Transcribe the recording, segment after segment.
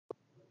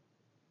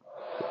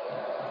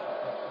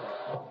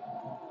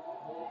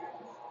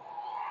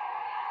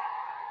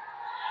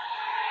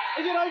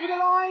Is it over the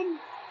line?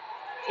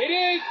 It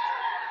is.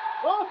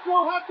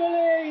 Arsenal have the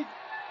lead.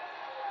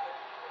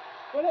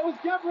 But it was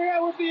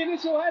Gabriel with the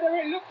initial header.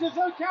 It looked as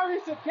though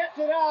Karius had kept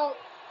it out.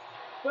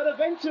 But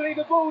eventually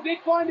the ball did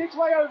find its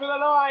way over the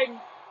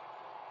line.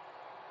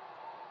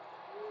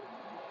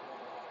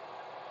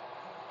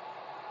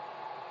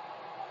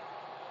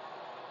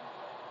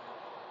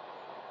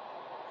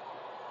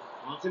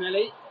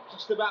 Martinelli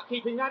just about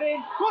keeping that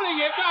in, pulling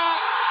it back,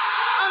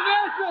 and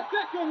there's the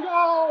second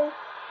goal.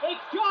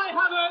 It's Kai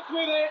Havertz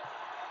with it,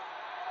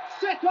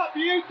 set up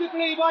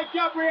beautifully by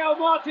Gabriel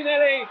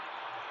Martinelli.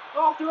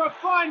 After a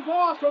fine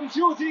pass from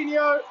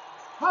Jorginho,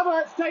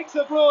 Havertz takes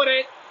abroad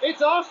it.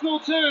 It's Arsenal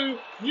 2,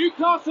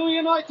 Newcastle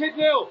United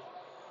 0.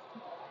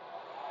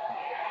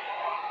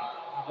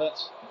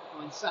 Havertz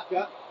finds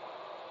Saka.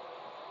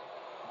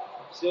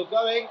 Still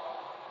going.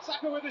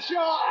 Saka with the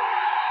shot.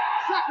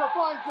 Saka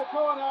finds the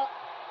corner.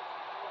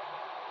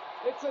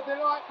 It's a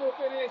delightful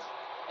finish.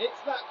 It's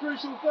that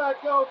crucial third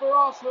goal for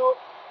Arsenal.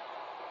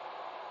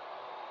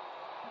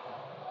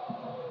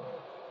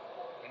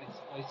 And it's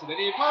placed to the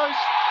near post.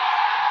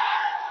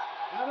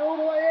 And all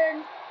the way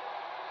in.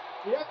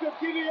 Jakub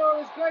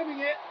Kiwior is claiming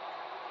it.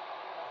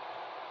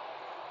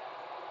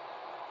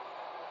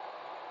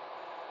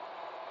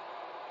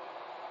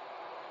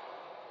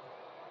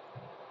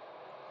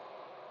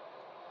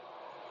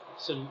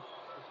 Some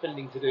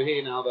defending to do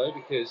here now though,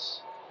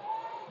 because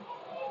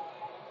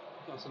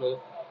Newcastle are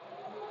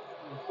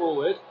moving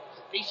forward. It's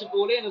a decent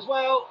ball in as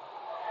well,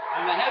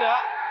 and the header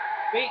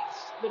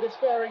beats the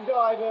despairing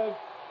dive of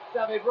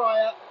David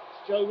Raya.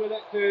 It's Joe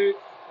Willock who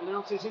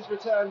announces his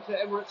return to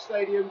Emirates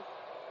Stadium.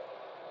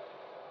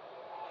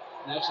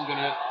 Nelson going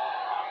to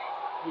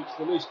reach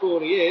the loose ball.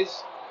 He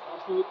is.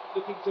 Arsenal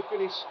looking to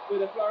finish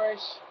with a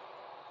flourish.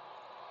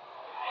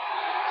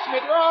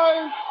 Smith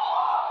Rowe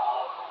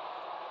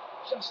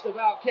just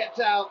about kept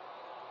out.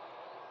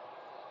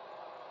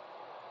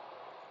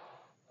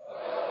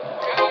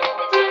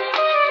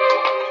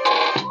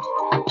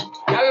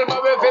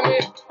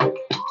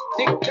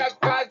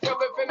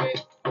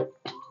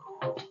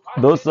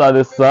 Those are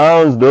the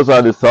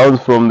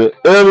sounds from the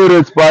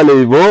Emirates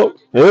Palace.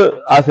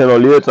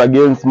 Arsenal yet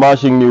again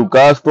smashing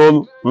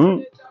Newcastle.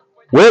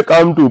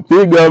 Welcome to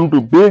Pigam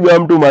to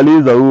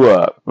Maliza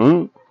Ua.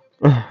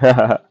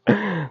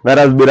 That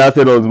has been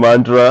Arsenal's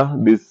mantra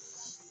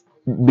this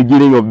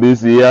beginning of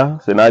this year.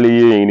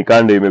 Senali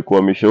inikande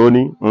imekuwa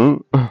mishoni.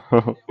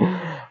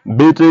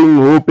 Beating,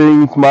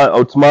 hoping,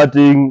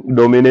 outsmarting,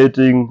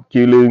 dominating,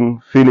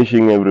 killing,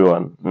 finishing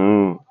everyone.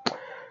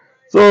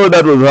 So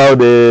that was how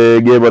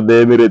the game at the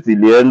Emirates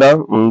ilienda.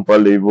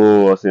 Pale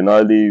hivyo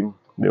Arsenal, they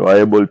were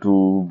able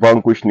to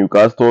vanquish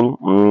Newcastle.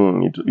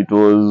 It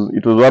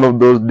was one of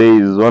those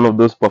days, one of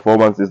those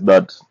performances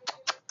that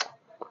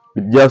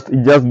it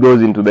just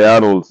goes into the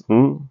annals.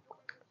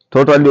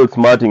 Totally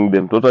outsmarting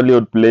them, totally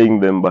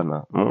outplaying them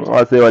bana.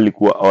 Wase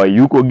walikuwa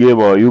hawayuko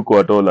game, hawayuko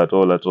at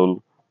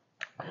all.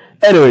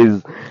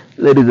 Anyways,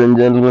 ladies and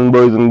gentlemen,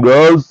 boys and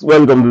girls,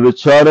 welcome to the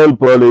channel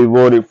Pale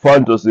Hivyo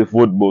Fantasy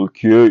Football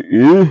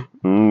QE.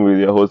 With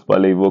your host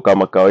Pale Hivyo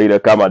kama kawaida,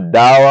 kama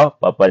dawa,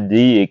 Papa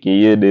D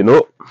aka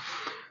Deno.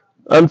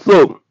 And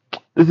so,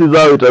 this is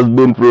how it has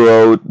been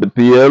throughout the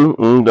PL.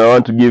 I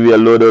want to give you a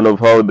lowdown of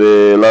how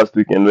the last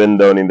weekend went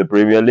down in the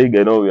Premier League.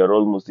 I know we are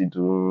almost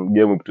into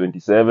game week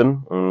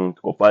 27. Pale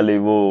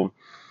Hivyo,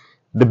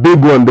 the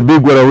big one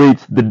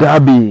awaits, the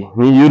derby.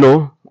 You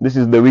know, this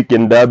is the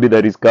weekend derby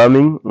that is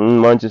coming.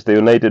 Manchester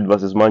United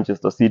versus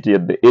Manchester City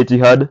at the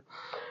Etihad.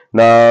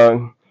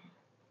 Now,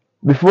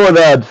 before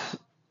that,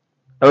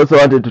 I also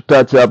wanted to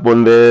touch up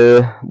on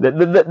the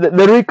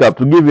recap,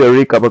 to give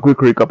you a quick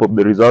recap of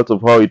the results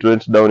of how it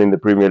went down in the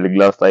Premier League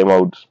last time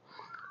out.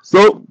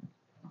 So,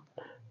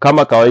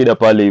 kama kawaida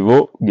pale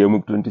hivyo, game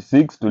week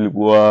 26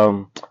 tulikuwa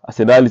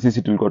Arsenal,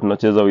 sisi tulikuwa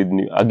tunacheza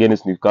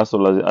against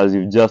Newcastle as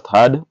you've just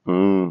heard.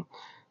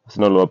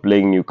 Arsenal were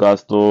playing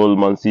Newcastle,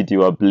 Man City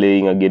were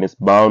playing against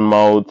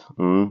Bournemouth.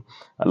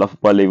 Alafu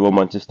pale hivyo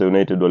Manchester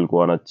United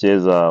walikuwa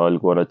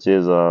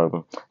wanacheza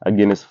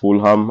against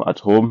Fulham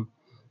at home.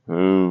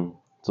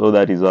 So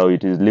that is how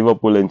it is.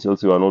 Liverpool and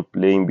Chelsea were not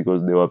playing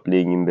because they were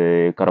playing in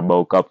the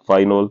Carabao Cup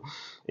final,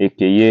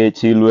 aka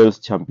Chilwell's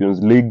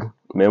Champions League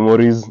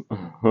memories.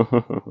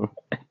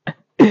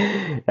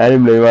 I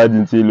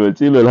imagine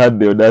Chilwell had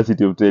the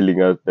audacity of telling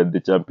us that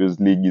the Champions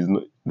League is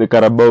not, the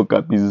Carabao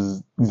Cup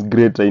is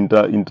greater in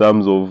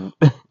terms of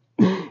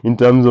in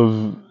terms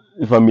of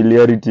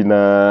familiarity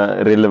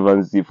na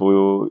relevancy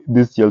for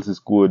this Chelsea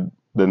squad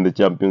than the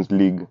Champions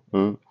League.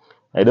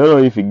 I don't know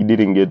if he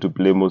didn't get to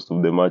play most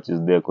of the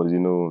matches there because, you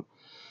know,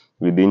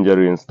 with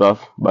injury and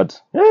stuff. But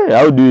hey,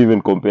 how do you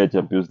even compare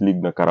Champions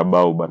League na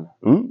Carabao bana?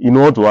 In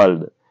what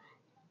world?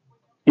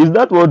 Is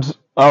that what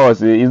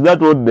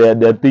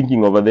they're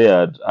thinking over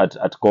there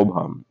at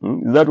Cobham?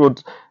 Is that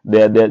what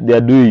they're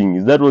doing?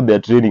 Is that what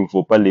they're training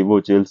for Pale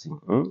Hivyo Chelsea?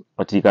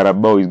 But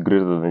Carabao is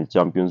greater than the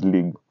Champions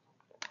League.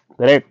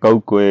 Pereka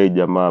huko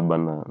jamaa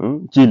bana.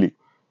 Chili.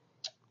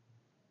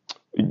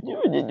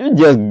 You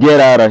just get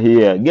out of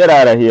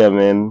here,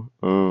 man.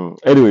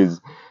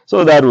 Anyways,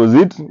 So that was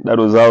it. That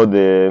was how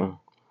the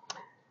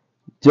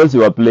Chelsea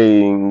were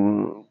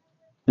playing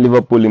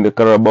Liverpool in the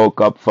Carabao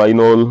Cup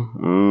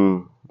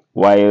final,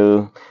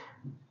 while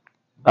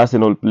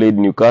Arsenal played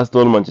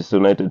Newcastle, Manchester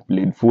United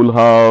played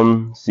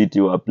Fulham, City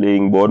were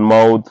playing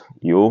Bournemouth.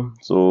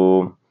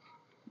 So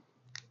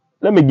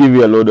let me give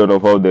you a lowdown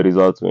of how the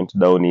results went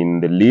down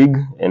in the league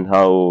and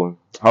how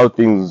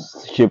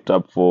things shaped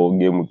up for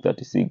game week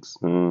 36.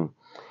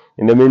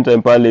 In the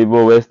meantime, pale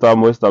hivyo West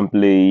Ham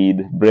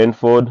played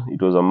Brentford.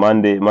 It was a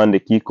Monday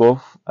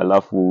kickoff.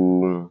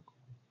 Alafu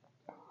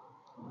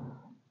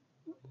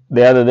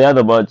the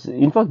other match,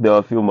 in fact there were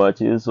a few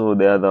matches, so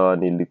the other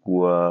one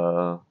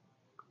ilikuwa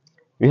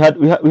we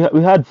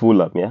had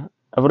Fulham, yeah.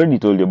 I've already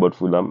told you about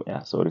Fulham.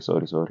 Yeah, sorry.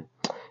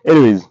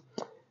 Anyways,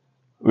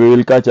 we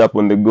will catch up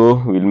on the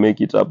go. We'll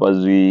make it up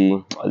as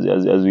we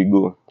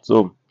go.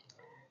 So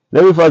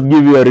let me first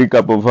give you a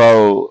recap of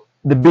how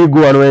the big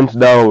one went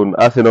down.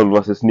 Arsenal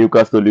versus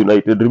Newcastle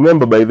United.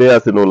 Remember, by the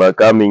Arsenal are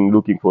coming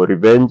looking for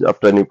revenge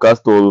after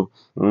Newcastle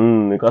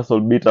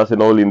beat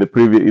Arsenal in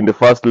the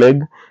first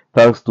leg,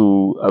 thanks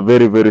to a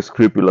very very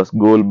scrupulous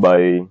goal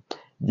by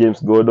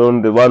James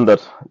Gordon, the one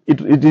that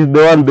it is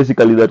the one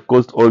basically that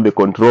caused all the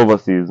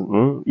controversies.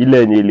 Ile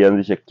yenye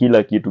ilianzisha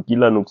kila kitu,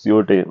 kila nuksi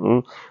yote.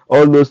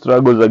 All those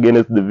struggles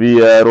against the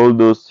VR, all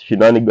those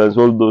shenanigans,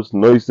 all those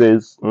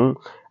noises.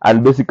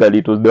 And basically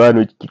it was the one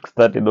which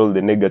kickstarted all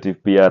the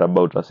negative PR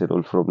about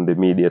Arsenal from the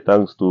media,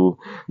 thanks to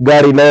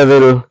Gary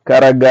Neville,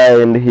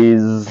 Carragher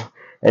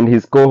and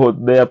his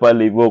cohort there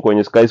pale hivyo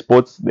kwenye Sky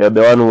Sports. They are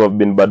the one who have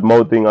been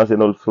bad-mouthing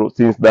Arsenal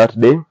since that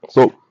day.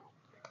 So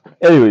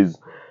anyways,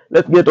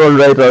 let's get on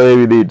right away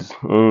with it.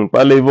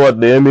 Pale hivyo at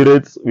the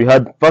Emirates, we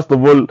had, first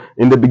of all,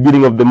 in the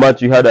beginning of the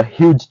match, we had a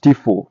huge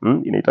tifo.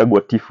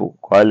 Inaitagwa tifo.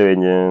 Kwa wale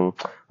wenye,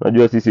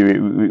 unajua sisi,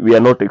 we are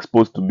not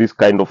exposed to this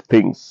kind of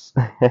things.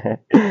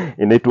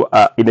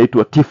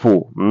 Inaitwa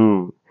tifo.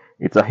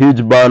 It's a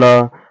huge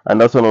banner,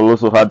 and Arsenal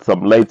also had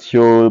some light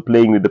show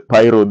playing with the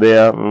pyro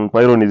there.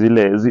 Pyro ni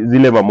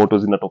zile mamoto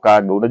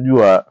zinatokaga.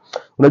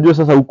 Unajua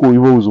sasa huko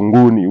hivyo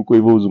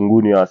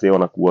uzunguni wase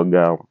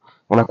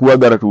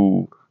wanakuaga na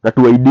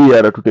tu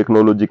idea na tu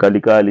technology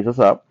kali.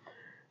 Sasa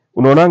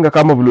unaonanga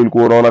kama vile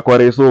ulikuwa unaona kwa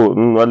reso,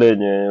 wale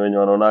wenye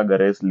wanaonaga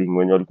wrestling,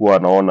 wenye walikuwa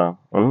wanaona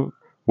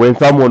when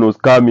someone was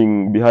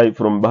coming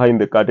from behind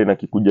the curtain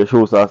akikuja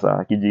show, sasa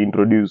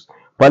akijiintroduce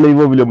pale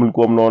hivyo vile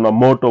mlikuwa mnaona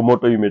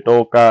moto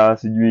imetoka,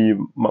 sijui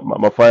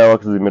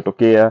fireworks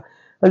zimetokea.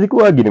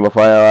 Hazikuwagi ni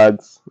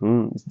fireworks.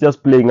 It's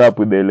just playing up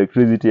with the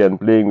electricity and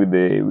playing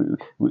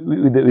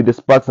with the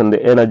sparks and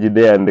the energy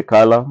there and the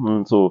color.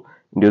 So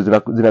ndio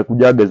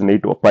zinakujaga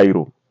zinaitwa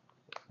pyro.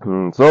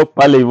 So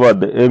pale hivyo at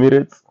the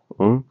Emirates,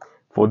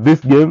 for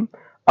this game,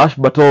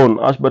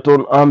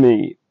 Ashburton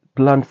Army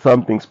planned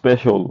something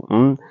special.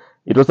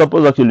 It was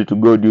supposed actually to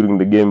go during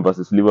the game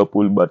versus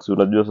Liverpool, but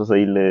unajua sasa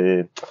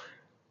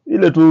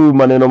ile tu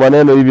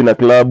maneno hivi na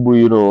club,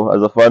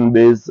 as a fan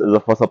base,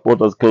 as a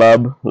supporters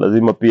club,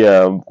 lazima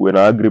pia kuwe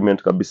na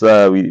agreement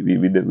kabisa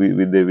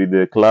with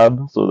the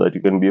club, so that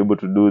you can be able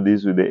to do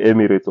this with the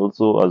Emirates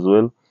also as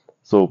well.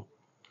 So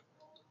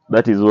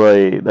that is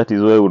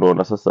why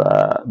unaona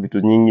sasa vitu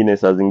nyingine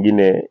saa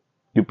zingine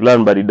you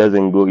plan but it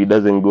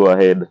doesn't go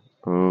ahead.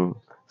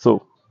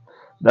 So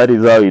that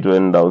is how it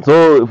went down.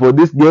 So for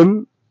this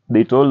game,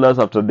 they told us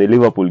after the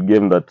Liverpool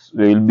game that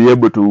they will be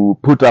able to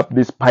put up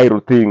this pyro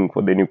thing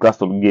for the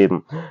Newcastle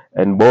game,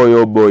 and boy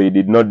oh boy, it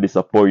did not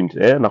disappoint.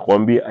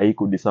 Nakwambia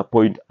haiku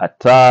disappoint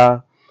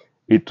ata.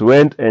 It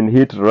went and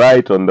hit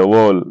right on the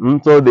wall.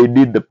 So they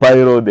did the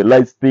pyro, the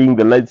lights thing,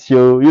 the light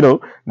show,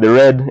 the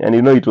red, and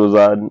it was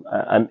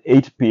an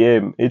 8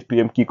 p.m.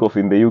 kickoff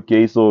in the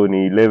UK, so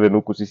ni 11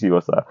 huku sisi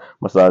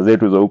masaa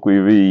zetu za huku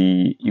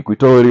hivi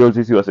equatorial,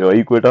 sisi wase wa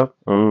equator.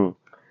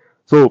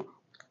 So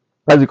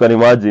as you can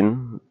imagine,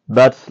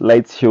 that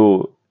light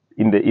show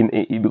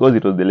because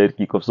it was the late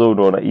kickoff, so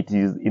it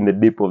is in the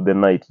deep of the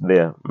night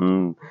there,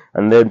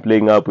 and then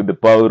playing up with the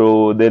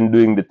pyro, then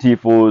doing the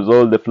tifos,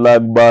 all the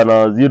flag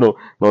banners,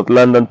 North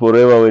London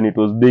forever when it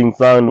was being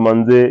sung,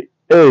 manze.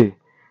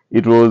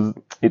 It was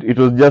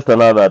just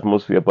another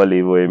atmosphere pale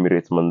hivyo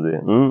Emirates, manze.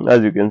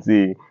 As you can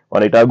see,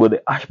 wanaitago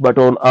the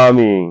Ashburton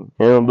Army,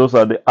 those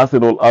are the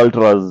Arsenal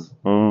ultras,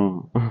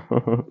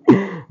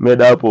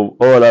 made up of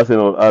all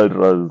Arsenal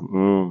ultras,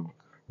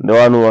 the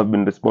one who have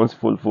been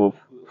responsible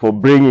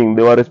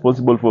they were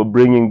responsible for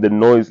bringing the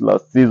noise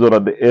last season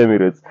at the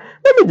Emirates.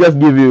 Let me just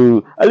give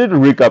you a little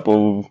recap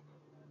of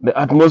the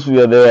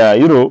atmosphere there,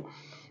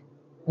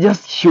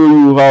 just show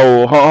you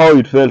how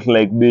it felt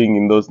like being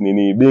in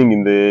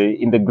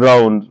the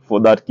ground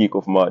for that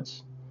kickoff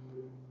match.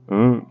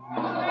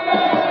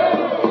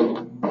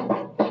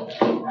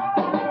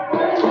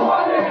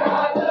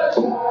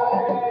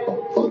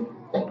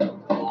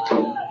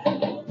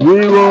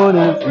 We want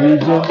it, we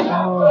just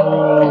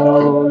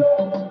want.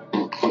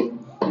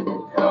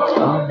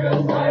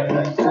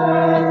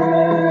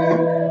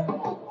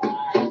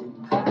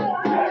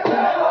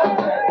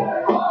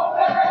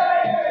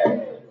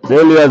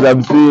 Tell you as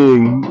I'm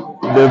seeing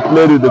they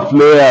played with the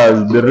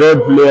flares, the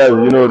red flares,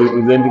 you know,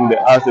 representing the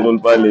Arsenal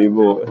pale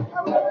hivyo.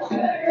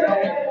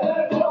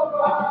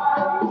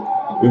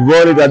 We've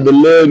won it at the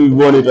Lane, we've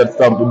won it at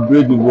Stamford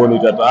Bridge, we've won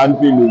it at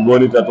Anfield, we've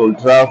won it at Old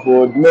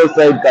Trafford. No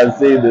side can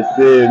say the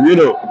same, you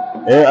know.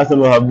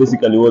 Arsenal have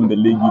basically won the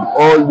league in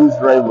all these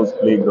rivals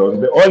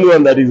playgrounds. The only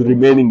one that is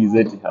remaining is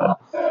Etihad,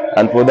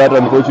 and for that,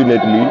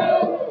 unfortunately,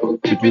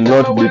 it will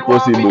not be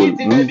possible.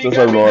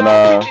 Sasa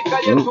unaona,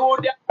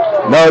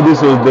 now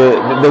this was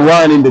the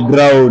one in the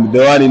ground,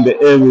 the one in the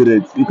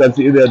Emirates. You can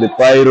see there the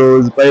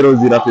pyros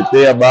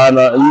zinapepea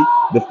bana,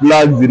 the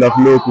flags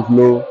zinaflow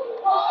kuflow.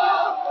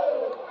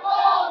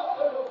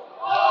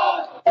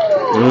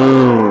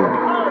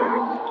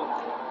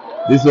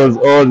 This was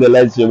all the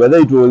light show, but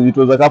then it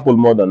was a couple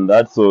more than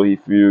that. So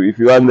if you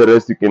want the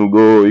rest, you can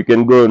go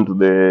into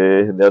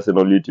the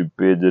Arsenal YouTube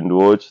page and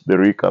watch the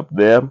recap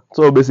there.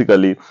 So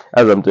basically,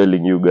 as I'm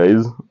telling you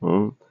guys,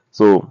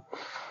 so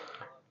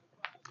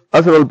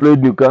Arsenal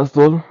played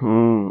Newcastle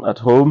at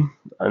home,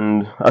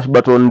 and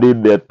Ashburton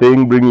did their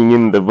thing, bringing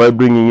in the vibe,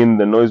 bringing in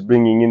the noise,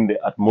 bringing in the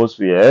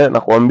atmosphere.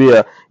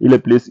 Nakwambia ile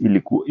place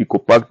iko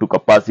packed to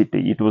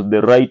capacity. It was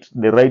the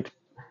right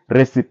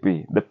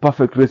recipe, the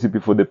perfect recipe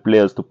for the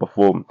players to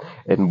perform,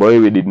 and boy,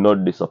 we did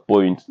not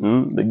disappoint.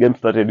 The game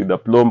started with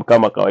aplomb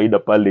kama kawaida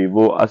pale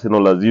hivyo.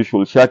 Arsenal as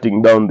usual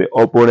shutting down the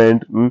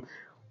opponent.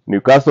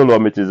 Newcastle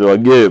wamechezewa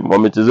game,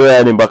 wamechezewa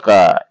yani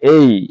mpaka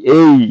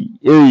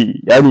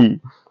yani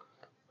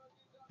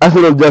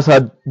Arsenal just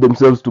had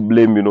themselves to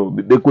blame, you know.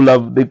 They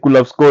could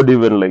have scored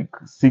even like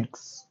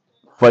 6,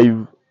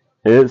 5,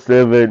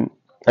 7,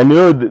 and you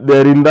know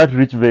they're in that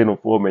rich vein of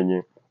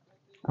form.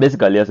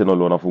 Basically,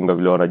 Arsenal wanafunga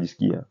vile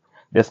wanajisikia.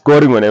 They're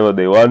scoring whenever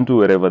they want to,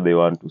 wherever they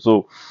want to.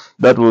 So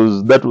that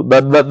was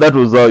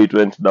how it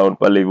went down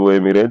pale hivyo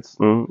Emirates.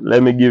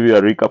 Let me give you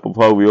a recap of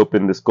how we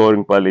opened the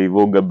scoring pale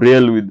hivyo.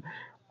 Gabriel with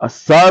a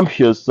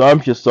sumptuous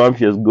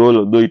goal,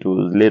 although it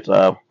was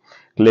later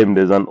claimed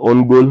as an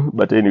own goal.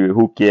 But anyway,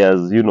 who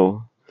cares? You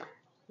know,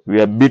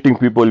 we are beating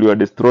people, we are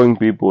destroying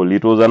people.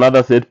 It was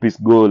another set piece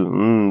goal.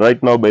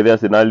 Right now by the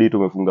Arsenal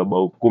tumefunga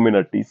bao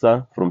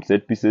 19 from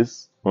set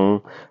pieces.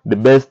 The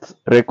best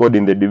record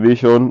in the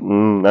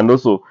division. And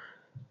also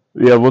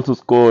we have also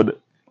scored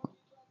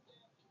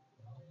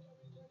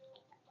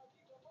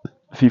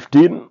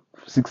 15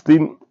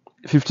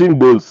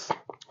 goals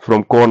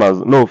from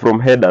corners. No,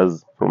 from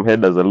headers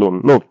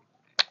alone. No,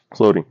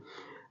 sorry.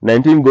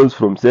 19 goals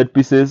from set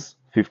pieces,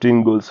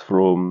 15 goals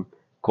from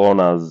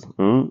corners.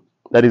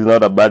 That is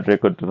not a bad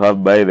record to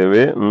have, by the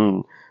way.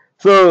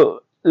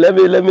 So let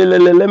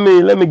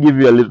me give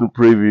you a little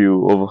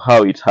preview of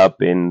how it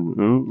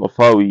happened, of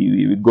how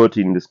we got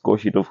in the score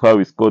sheet, of how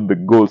we scored the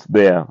goals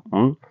there.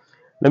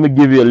 Let me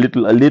give you a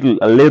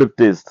little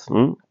taste.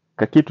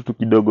 Kakitu tu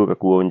kidogo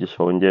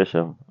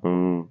kakuonjesha.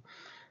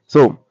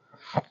 So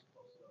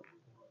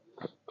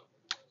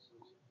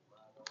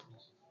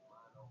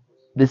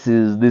this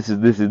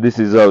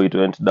is how it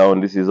went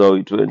down.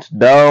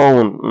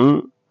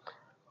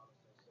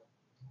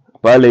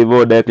 Pale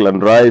hivyo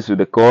Declan Rice with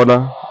the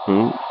corner.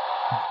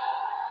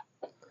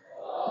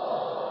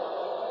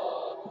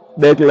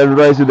 Declan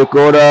Rice with the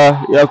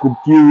corner. Jakub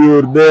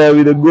Kiwior there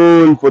with a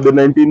goal for the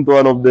 19th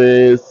one of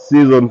the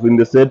season in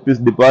the set piece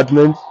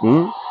department.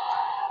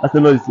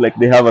 Arsenal is like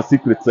they have a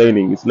secret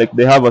signing. It's like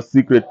they have a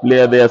secret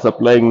player there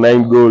supplying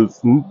 19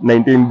 goals.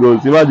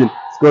 Imagine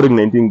scoring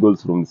 19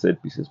 goals from the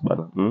set pieces,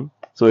 banner.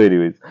 So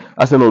anyways,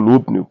 Arsenal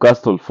whooped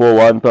Newcastle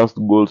 4-1 thanks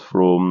to goals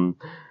from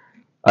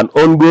an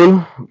own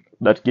goal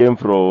that came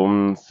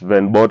from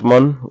Sven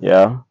Botman,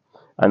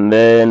 and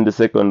then the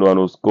second one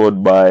was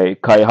scored by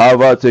Kai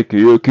Havertz,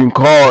 aka King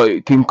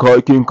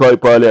Kai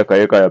pale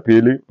akaweka ya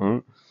pili.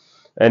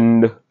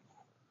 And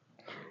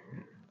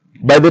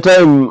by the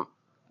time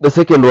the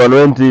second one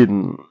went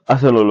in,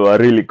 Arsenal were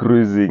really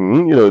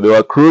cruising. You know, they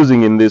were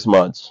cruising in this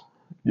match.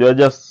 They were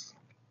just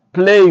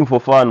playing for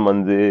fun,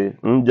 manze.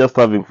 Just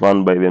having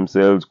fun by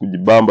themselves.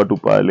 Kujibamba tu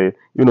pale.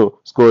 You know,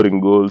 scoring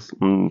goals.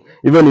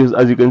 Even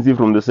as you can see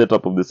from the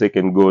setup of the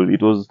second goal,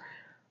 it was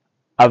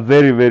a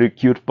very, very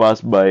cute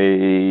pass by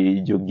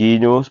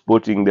Jorginho,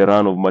 spotting the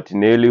run of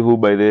Martinelli, who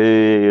by the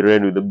way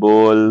ran with the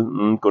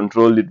ball,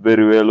 controlled it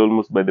very well,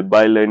 almost by the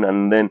byline,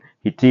 and then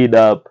he teed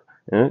up.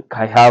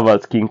 Kai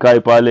Havertz, King Kai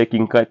pale.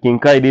 King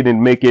Kai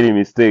didn't make any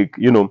mistake,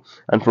 you know.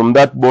 And from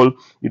that ball,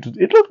 it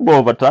looked more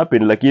of a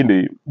tap-in,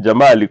 lakini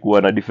jamaa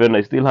alikuwa na defender.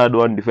 I still had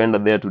one defender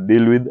there to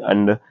deal with,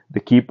 and the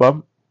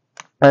keeper.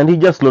 And he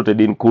just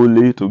slotted in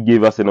coolly to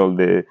give Arsenal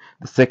the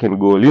second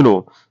goal, you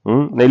know.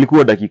 Na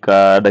ilikuwa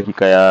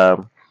dakika ya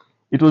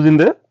it was in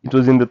the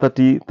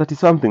 30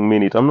 something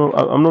minute.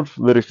 I'm not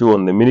very sure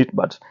on the minute,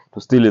 but it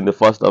was still in the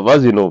first half.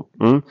 As you know,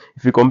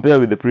 if you compare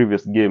with the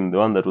previous game, the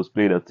one that was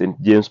played at St.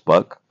 James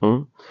Park,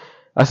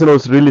 Arsenal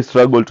really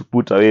struggled to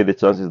put away the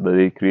chances that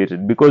they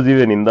created, because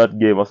even in that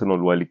game Arsenal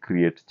wali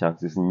create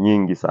chances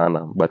nyingi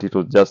sana, but it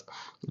was just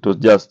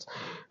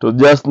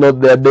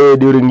not their day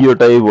during your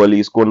time.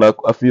 Wali scored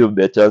a few of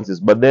their chances,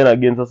 but then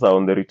again sasa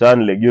on the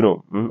return leg, you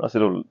know,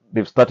 Arsenal,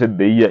 they've started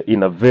the year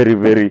in a very,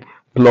 very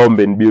plumb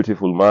and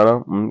beautiful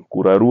manner.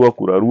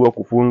 Kurarua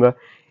kufunga.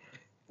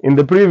 In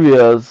the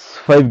previous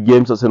 5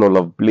 games Arsenal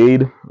have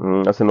played,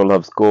 Arsenal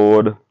had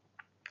scored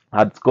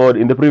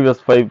in the previous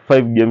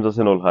five games.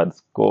 Arsenal had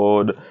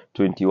scored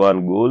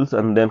 21 goals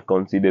and then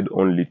conceded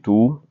only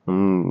 2.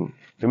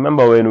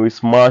 Remember when we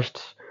smashed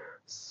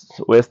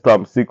West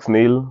Ham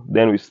 6-0,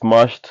 then we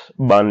smashed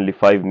Burnley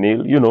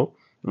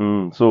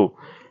 5-0, so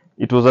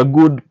it was a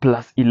good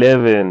plus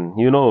 11,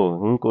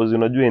 because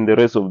in the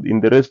rest of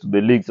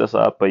the league sasa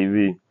hapa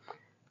hivi.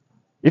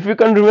 If you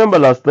can remember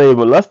last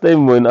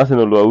time when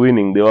Arsenal were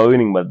winning, they were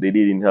winning, but they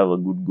didn't have a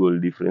good goal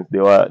difference. They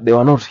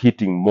were not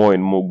hitting more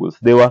and more goals.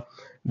 They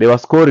were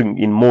scoring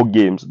in more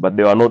games, but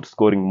they were not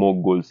scoring more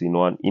goals in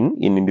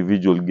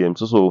individual games.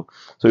 So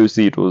you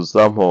see, it was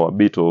somehow a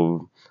bit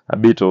of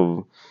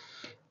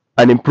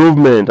an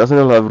improvement.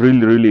 Arsenal have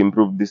really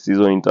improved this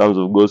season in terms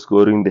of goal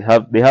scoring. They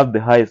have the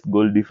highest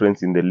goal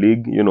difference in the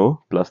league,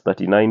 plus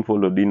 39,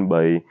 followed in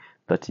by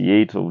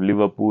 38 of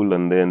Liverpool,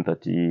 and then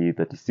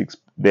 36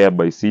 there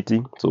by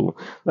City. So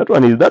that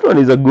one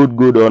is a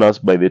good honors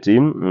by the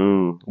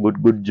team.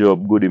 Good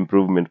job, good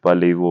improvement per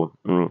level.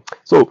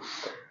 So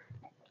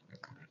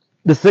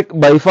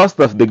by first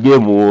half the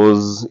game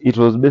was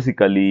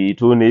basically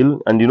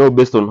 2-0, and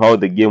based on how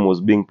the game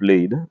was being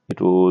played, it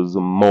was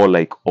more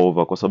like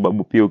over, kwa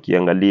sababu pia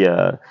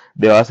ukiangalia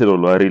the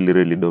Arsenal were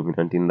really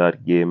dominant in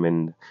that game,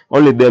 and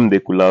only them they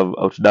could have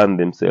outdone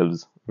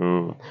themselves.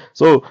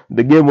 So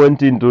the game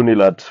went in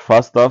 2-0 at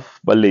first half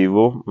pale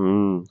hivyo,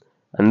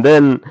 and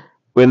then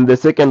when the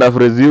second half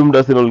resumed,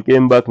 Arsenal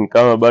came back, ni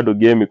kama bado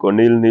game iko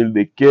 0-0.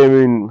 They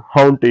came in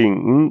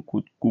haunting,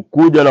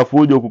 kukuja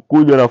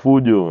na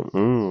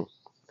fujo.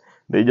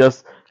 They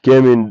just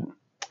came in,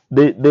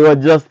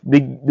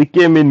 they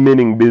came in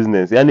meaning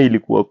business. Yani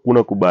ilikuwa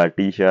kuna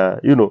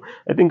kubahatisha,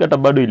 I think hata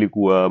bado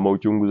ilikuwa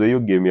mauchunguza hiyo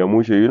game ya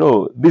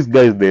mwisho. These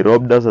guys they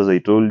robbed us, as I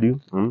told you.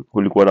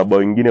 Kulikuwa na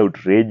bao ingine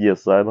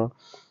outrageous sana,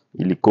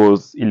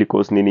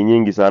 ilikos nini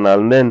nyingi sana,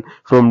 and then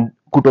from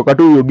kutoka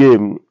tu hiyo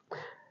game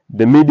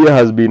the media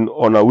has been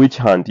on a witch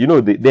hunt.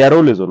 They are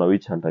always on a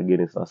witch hunt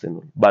against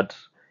Arsenal, but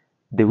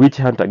the witch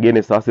hunt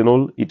against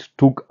Arsenal, it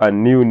took a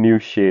new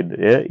shade.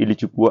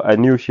 Ilichukua a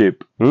new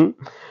shape.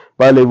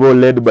 Pale hivyo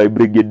led by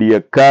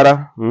Brigadier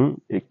Kara,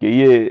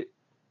 aka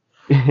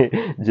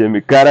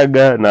Jamie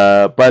Carragher,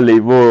 na pale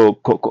hivyo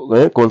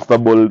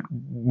Constable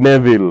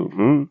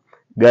Neville,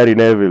 Gary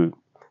Neville.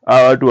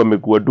 Hawa watu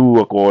wamekuwa tu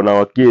wako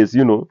na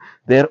case,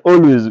 they're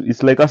always,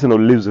 it's like Arsenal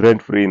lives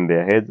rent free in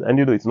their heads, and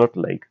it's not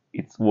like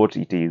it's what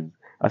it is.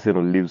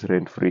 Arsenal lives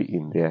rent free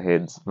in their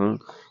heads.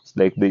 It's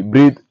like they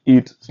breathe,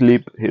 eat,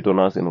 sleep, hate on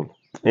Arsenal.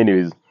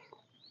 Anyways,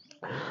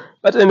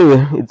 but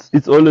anyway,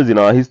 it's always in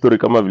our history.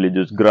 Kama vile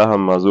George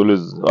Graham has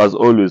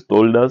always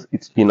told us,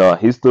 it's in our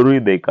history.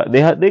 They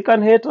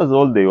can hate us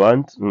all they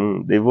want.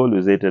 They've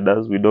always hated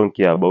us. We don't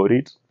care about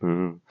it.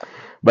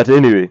 But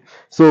anyway,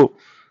 so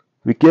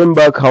we came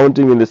back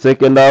haunting in the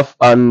second half,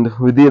 and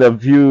within a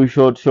few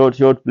short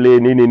play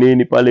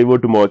nini pale hivyo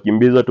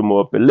tumewakimbiza,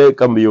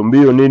 tumewapeleka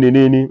mbio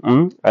nini,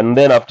 and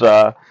then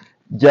after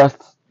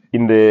just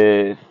in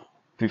the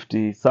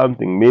 50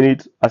 something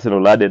minutes,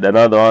 Arsenal added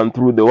another one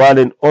through the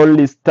one and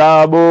only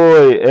star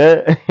boy,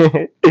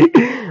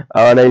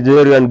 our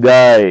Nigerian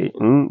guy,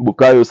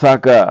 Bukayo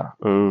Saka.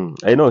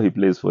 I know he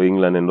plays for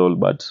England and all,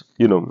 but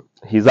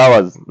he's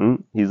ours.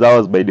 He's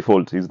ours by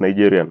default. He's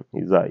Nigerian.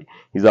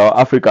 He's our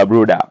Africa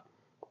brother.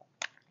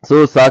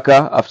 So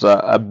Saka,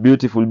 after a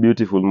beautiful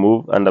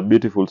move and a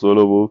beautiful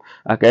solo move,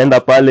 akaenda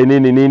pale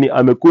nini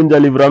amekunja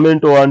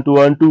Livramento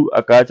 1-2,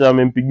 akaacha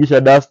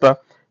amempigisha Duster,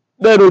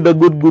 then with a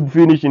good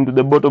finish into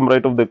the bottom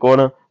right of the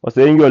corner.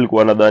 Wase wengi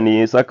walikuwa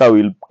nadhani Saka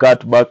will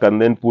cut back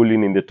and then pull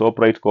in the top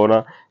right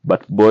corner,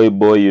 but boy,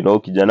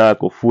 kijana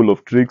ako full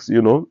of tricks,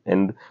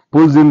 and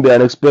pulls in the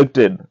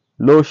unexpected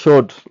low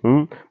shot,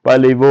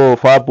 pale hivyo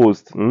far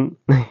post,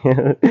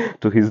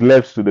 to his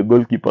left, to the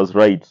goalkeeper's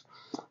right.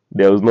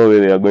 There was no way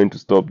they are going to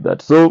stop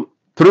that. So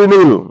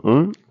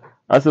 3-0.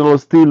 Arsenal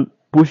still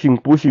pushing,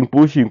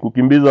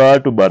 kukimbiza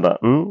watu bana.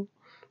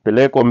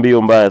 Pelekwa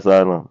mbio mbaya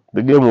sana.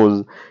 The game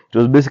was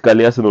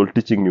basically Arsenal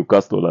teaching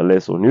Newcastle a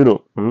lesson,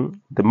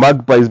 The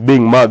Magpies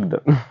being mugged.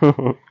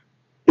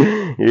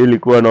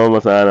 Ilikuwa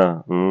noma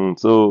sana.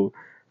 So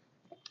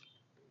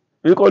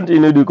we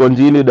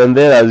continued, and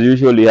then as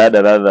usual we had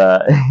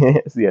another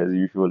see, as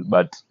usual,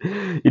 but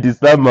it is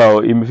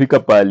somehow imefika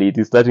pali, it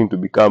is starting to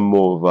become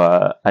more of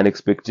an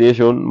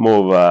expectation, more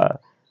of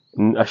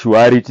a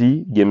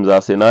surety. Games za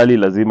Arsenal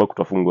lazima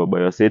kutafungwa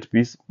by a set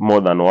piece,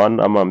 more than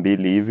one ama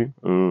mbili hivi.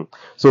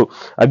 So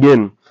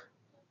again,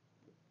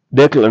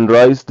 Declan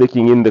Rice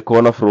taking in the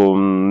corner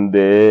from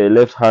the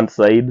left hand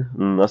side,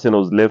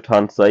 Arsenal's left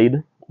hand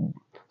side.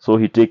 So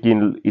he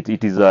taking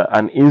it is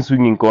an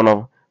in-swinging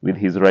corner with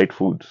his right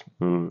foot.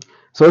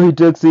 So he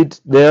takes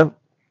it there.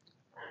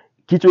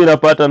 Kichwa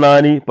inapata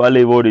nani pale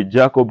hivyo,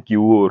 Jacob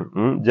Kiwior,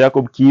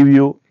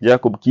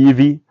 Jacob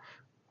Kivi,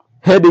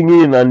 heading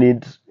in, and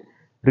it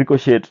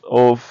ricochet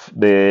off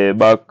the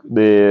back,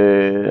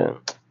 the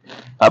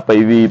hapa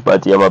hivi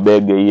pati ya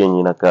mabega hii yenye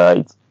inakaa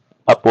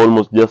up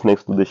almost just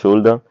next to the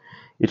shoulder.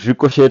 It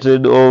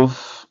ricocheted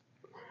off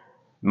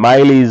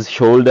Miley's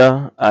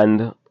shoulder,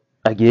 and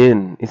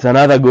again, it's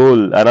another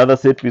goal, another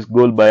set piece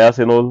goal by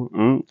Arsenal,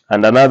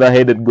 and another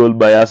headed goal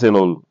by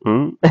Arsenal.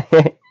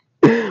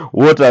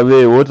 What a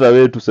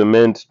way to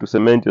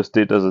cement your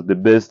status as the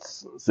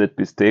best set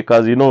piece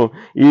takers.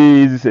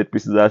 Easy set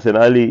pieces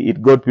Arsenal.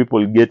 It got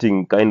people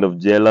getting kind of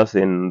jealous,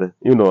 and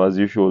as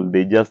usual,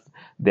 they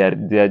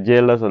are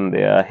jealous and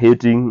they are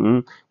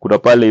hating. Kuna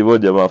pale hivyo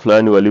jamaa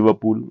fulani wa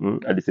Liverpool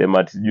alisema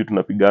ati sijui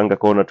tunapiganga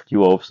kona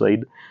tukiwa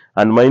offside,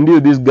 and mind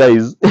you these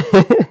guys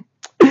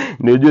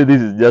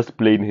this is just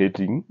plain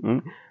hating.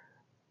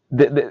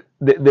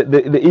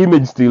 The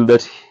image still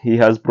that he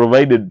has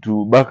provided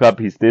to back up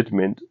his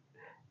statement,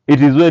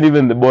 it is when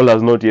even the ball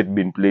has not yet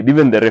been played,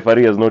 even the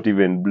referee has not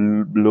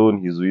even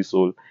blown his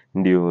whistle,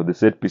 ndio the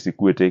set piece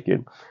ikuwe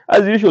taken.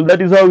 As usual,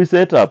 that is how we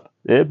set up.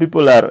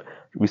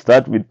 We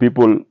start with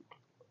people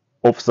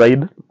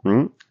offside,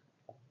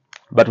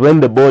 but when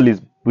the ball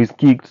is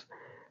kicked,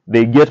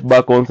 they get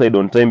back onside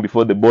on time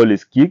before the ball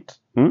is kicked.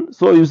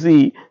 So you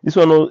see, this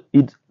one,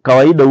 it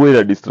kawaida way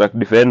to distract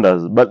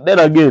defenders, but then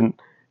again,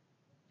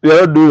 we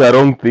are not doing a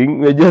wrong thing.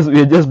 We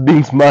are just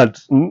being smart.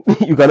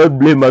 You cannot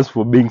blame us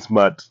for being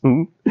smart.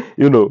 But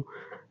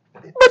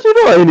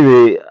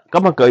anyway,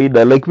 kama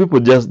kawaida, like people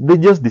they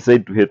just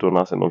decide to hate on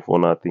Arsenal for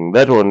nothing.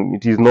 That one,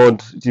 it is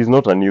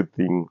not a new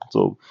thing.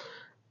 So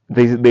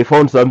they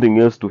found something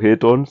else to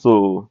hate on.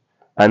 So,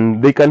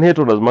 and they can hate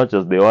on as much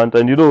as they want.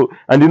 And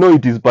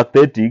it is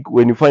pathetic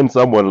when you find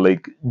someone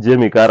like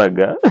Jamie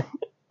Carragher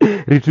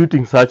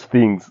retweeting such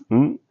things.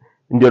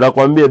 Ndio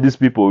nakwambia, these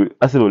people,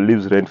 Arsenal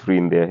lives rent free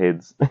in their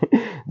heads.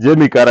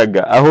 Jamie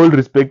Carragher, a whole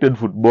respected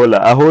footballer,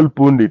 a whole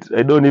pundit,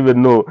 I don't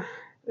even know.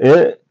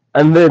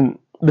 And then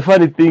the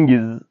funny thing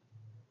is,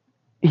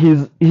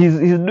 he's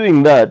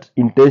doing that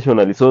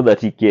intentionally so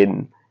that he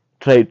can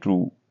try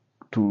to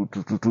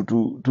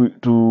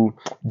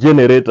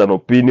generate an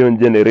opinion,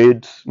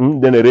 generate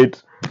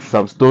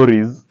some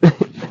stories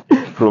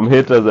from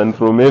haters and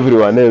from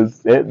everyone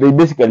else. They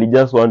basically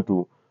just want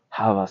to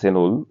have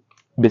Arsenal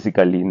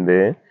basically in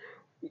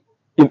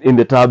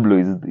the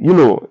tabloids.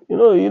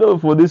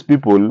 For these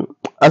people,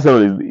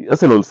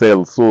 Arsenal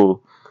sells,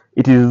 so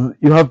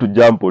you have to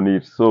jump on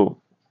it. So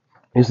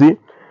you see,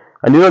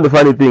 and the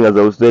funny thing, as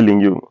I was telling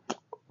you,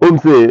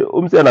 umse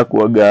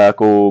anakuaga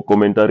ako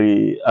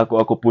commentary,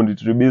 ako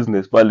punditry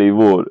business pale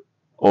hivyo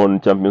on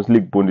Champions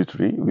League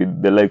punditry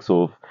with the likes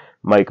of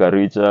Micah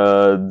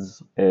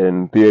Richards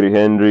and Thierry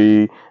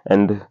Henry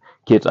and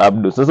Kate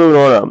Abdo. So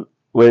unaona,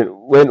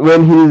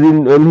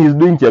 when he's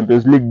doing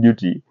Champions League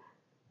duty,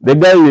 the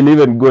guy will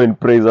even go and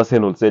praise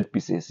Arsenal set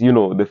pieces,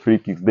 the free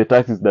kicks, the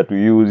tactics that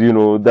we use,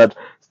 that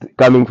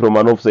coming from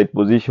an offside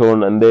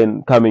position and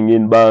then coming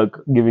in back,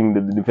 giving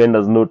the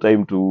defenders no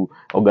time to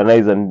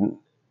organize and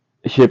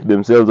shape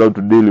themselves how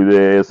to deal with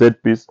the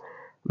set piece.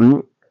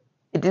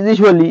 It is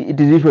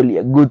usually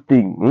a good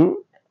thing.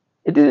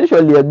 It is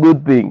usually a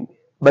good thing.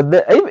 But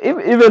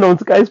even on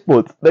Sky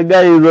Sports, the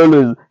guy is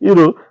always,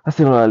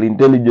 Arsenal are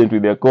intelligent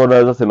with their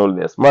corners, Arsenal,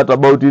 they're smart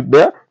about it.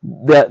 They're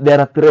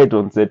a threat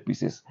on set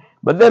pieces.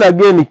 But then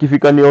again,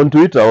 ikifika ni on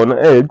Twitter, on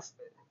X,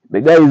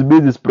 the guy is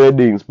busy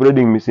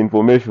spreading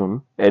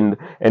misinformation and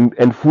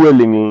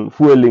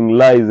fueling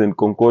lies and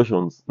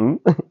concoctions.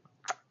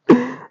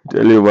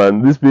 Tell you,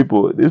 man, these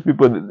people,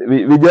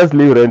 we just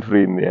live rent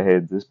free in their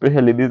heads.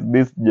 Especially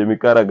this Jamie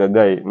Carragher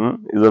guy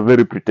is a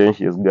very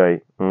pretentious guy.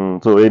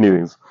 So,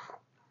 anyways,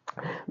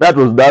 that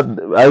was that.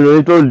 As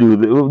I told you,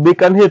 they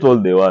can hate all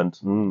they want.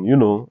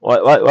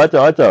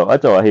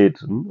 Wacha wa hate.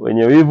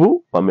 Wenye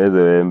wivu wameze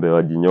wembe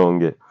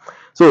wajinyonge.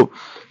 So,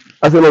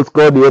 Arsenal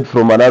scored yet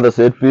from another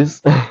set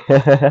piece.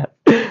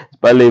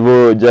 Pale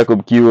hivyo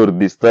Jacob Kiwior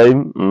this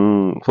time,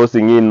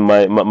 forcing in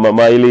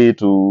Miley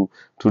to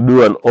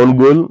do an own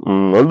goal.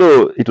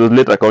 Although it was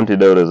later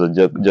counted out as a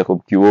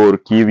Jacob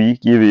Kiwi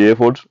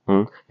effort.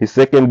 His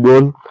second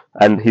goal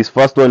and his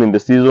first one in the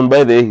season.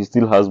 By the way, he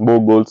still has more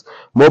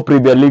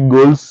Premier League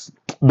goals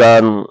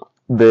than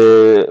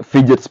the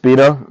fidget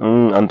spinner,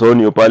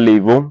 Antonio pale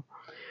hivyo.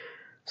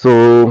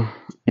 So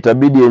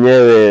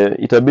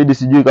itabidi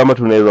sijui kama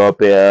tunaweza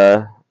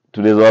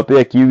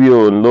wapea Kiwi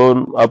on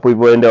loan hapo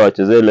hivyo ende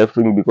wachezee left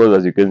wing, because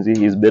as you can see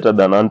he's better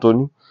than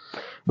Anthony.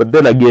 But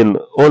then again,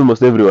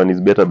 almost everyone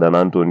is better than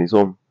Anthony.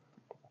 So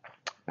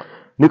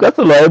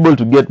Newcastle were able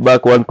to get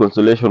back one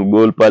consolation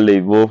goal pale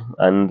hivyo,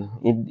 and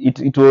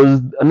it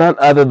was none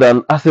other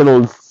than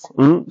Arsenal's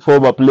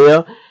former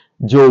player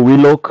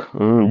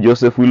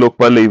Joseph Willock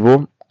pale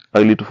hivyo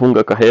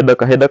alitufunga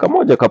kaheda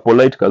kamoja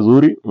kapolite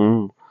kazuri,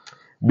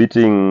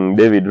 beating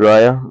David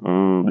Raya.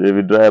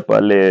 David Raya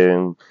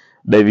pale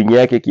diving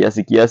yake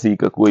kiasi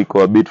ikakuwa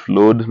iko a bit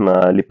flawed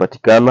na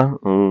alipatikana.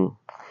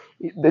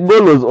 The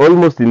goal was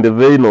almost in the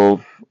vein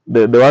of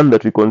the one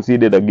that we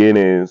conceded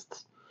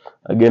against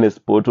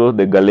Porto,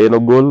 the Galeno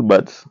goal,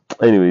 but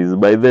anyways,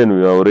 by then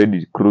we were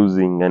already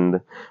cruising.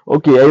 And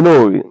okay, I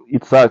know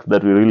it sucks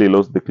that we really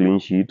lost the clean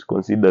sheet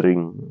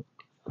considering,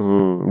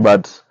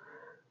 but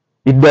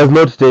it does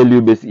not tell you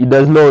it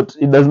does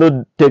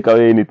not take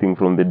away anything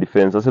from the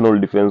defense. Arsenal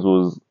defense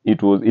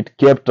it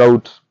kept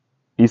out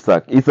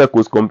Isak. Isak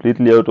was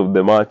completely out of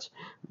the match.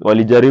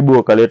 Walijaribu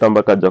wakaleta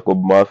mpaka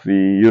Jacob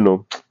Murphy,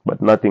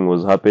 but nothing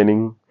was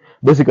happening.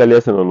 Basically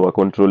Arsenal were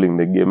controlling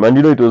the game. And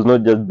it was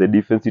not just the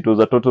defense, it was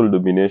a total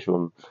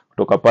domination.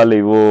 Kutoka pale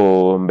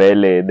hivyo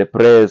mbele, the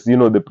press,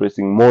 the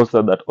pressing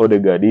monster that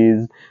Odegaard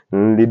is,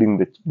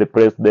 leading the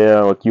press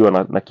there wakiwa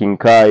na King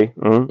Kai.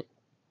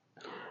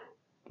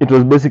 It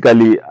was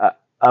basically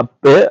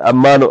a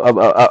man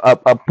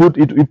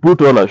he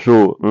put on a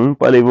show.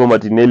 Pale hivyo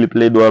Martinelli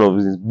played one of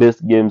his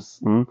best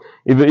games.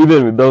 Even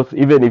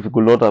if he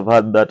could not have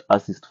had that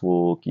assist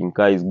for King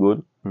Kai's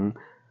goal.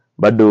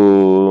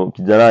 Bado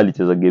kijana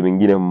alicheza game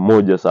ingine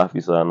moja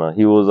safi sana.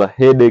 He was a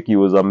headache, he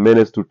was a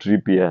menace to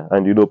Trippier.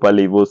 And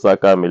pale hivyo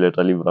Saka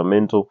ameleta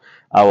Livramento.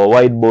 Our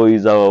white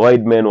boys, our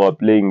white men were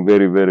playing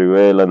very very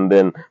well. And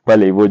then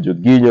pale hivyo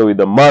Jorginho with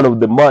the man of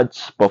the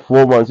match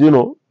performance,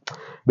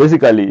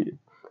 basically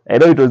I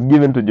know it was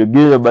given to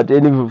Jorginho, but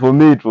anyway, for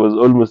me it was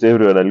almost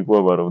everyone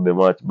alikuwa man of the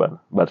match,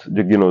 but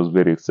Jorginho was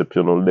very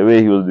exceptional. The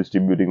way he was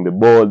distributing the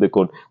ball,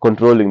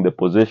 controlling the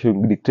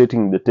possession,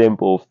 dictating the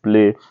tempo of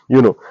play,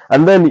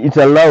 and then it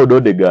allowed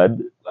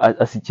Odegaard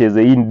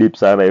asicheze in deep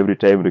sana every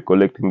time,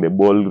 recollecting the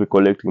ball,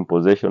 recollecting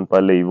possession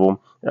pale hivyo.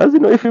 As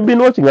if you've been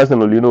watching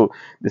Arsenal,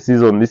 this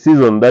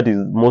season that is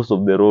most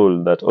of the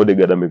role that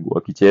Odegaard amekuwa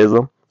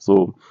akicheza.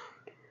 So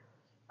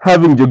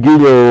having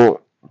Jorginho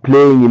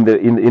playing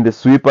in the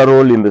sweeper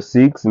role in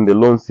the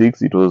lone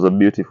six, it was a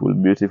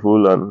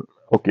beautiful and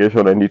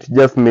occasion, and it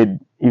just made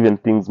even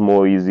things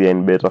more easy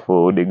and better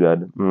for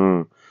Odegaard.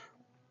 And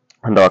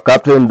our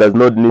captain does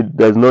not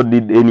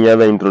need any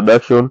other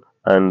introduction,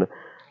 and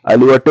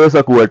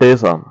aliwatesa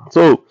kuwatesa.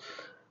 So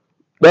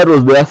that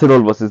was the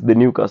Arsenal versus the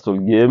Newcastle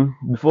game.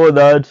 Before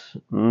that,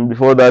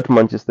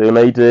 Manchester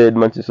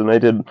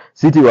United,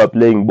 City were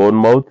playing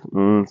Bournemouth.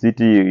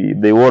 City,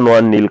 they won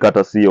 1-0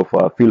 courtesy of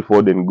a Phil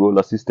Foden goal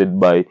assisted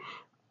by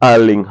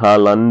Erling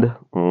Haaland.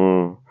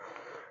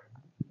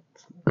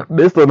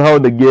 Based on how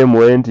the game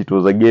went, it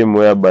was a game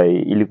whereby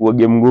ilikuwa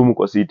game ngumu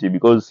kwa City,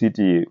 because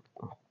City,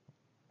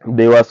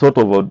 they were sort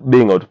of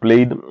being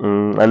outplayed.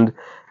 And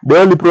the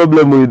only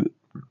problem with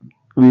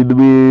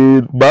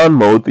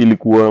Bournemouth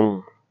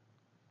ilikuwa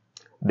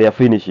their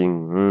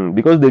finishing,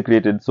 because they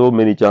created so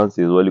many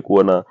chances.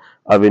 Walikuwa na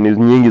avenues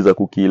nyingi za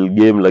kukill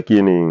game,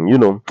 lakini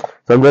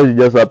sometimes it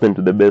just happened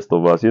to the best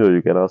of us.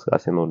 You can ask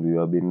Arsenal, you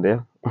have been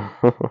there.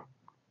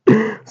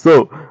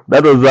 So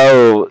that was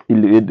how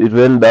it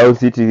went down.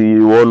 City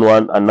won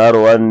another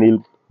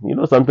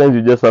 1-0. Sometimes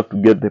you just have to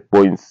get the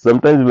points.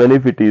 Sometimes even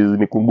if it is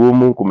ni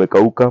kugumu,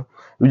 kumekauka,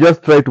 you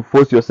just try to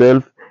force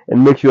yourself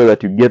and make sure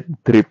that you get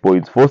 3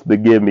 points, force the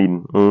game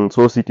in.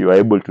 So City were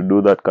able to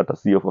do that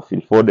courtesy of a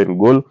Phil Foden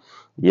goal.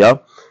 Yeah.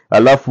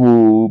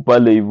 Alafu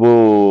pale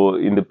hivyo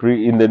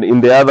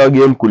in the other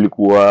game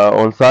kulikuwa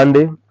on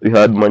Sunday, we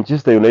had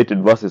Manchester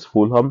United versus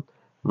Fulham.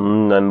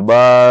 And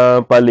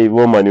pale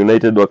hivyo Man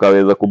United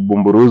wakaweza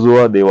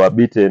kubumburuzwa. They were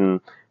beaten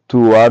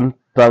 2-1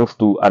 thanks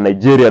to a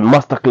Nigerian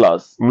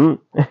masterclass,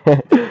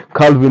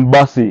 Calvin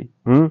Bassey,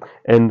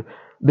 and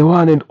the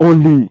one and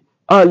only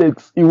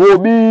Alex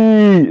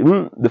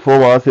Iwobi, the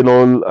former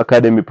Arsenal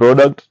Academy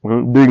product,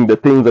 doing the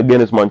things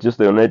against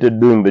Manchester United,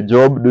 doing the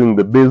job, doing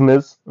the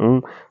business.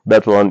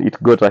 That one, it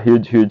got a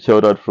huge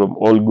shout out from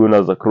all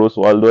Gunners across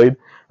worldwide.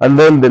 And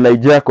then the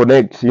Nigeria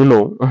Connect,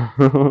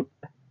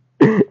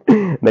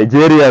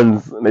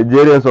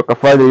 Nigerians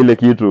wakafanya ile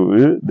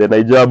kitu, the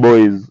Nigeria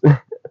boys.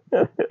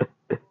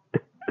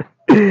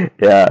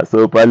 Yeah,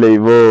 so pale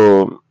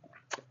hivyo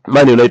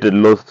Man United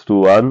lost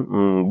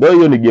 2-1. Though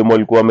hiyo ni game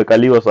walikuwa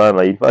wamekaliwa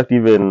sana. In fact,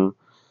 even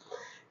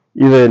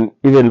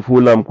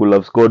Fulham could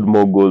have scored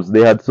more goals.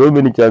 They had so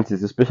many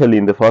chances, especially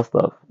in the first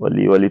half.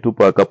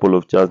 Walitupa a couple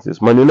of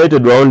chances. Man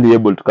United were only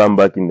able to come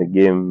back in the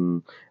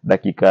game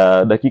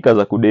dakika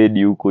za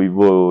kudedi huko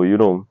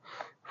hivyo,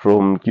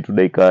 from kitu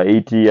dakika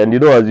 80.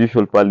 And as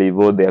usual pale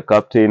hivyo, their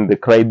captain, the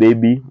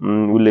crybaby,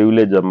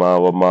 ule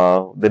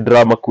jamaa the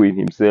drama queen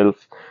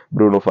himself,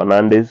 Bruno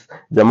Fernandes,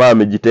 jamaa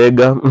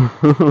amejitega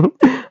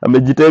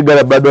amejitega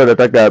na bado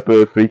anataka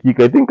apewe free kick.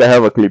 I think I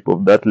have a clip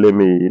of that. Let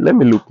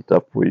me look it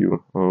up for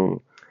you.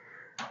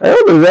 I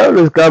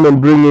always come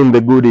and bring in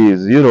the goodies,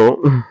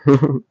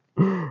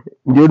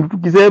 ndio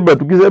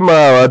tukisema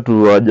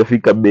watu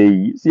hawajafika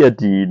bei, si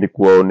ati ni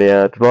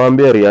kuwaonea,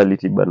 tunawaambia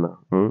reality bana.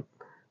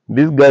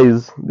 These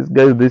guys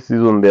this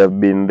season they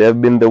have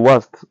been the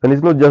worst, and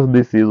it's not just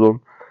this season.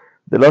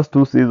 The last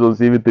 2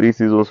 seasons, even 3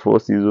 seasons, 4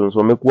 seasons,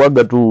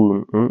 wamekuaga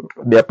tu,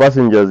 they are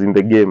passengers in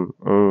the game.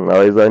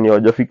 Hawezani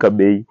hawajafika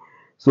bei.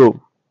 So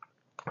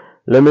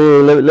let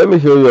me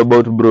show you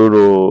about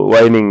Bruno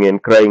whining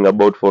and crying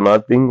about for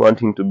nothing,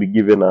 wanting to be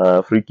given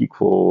a free kick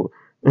for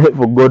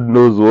God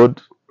knows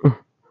what.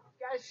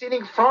 Guys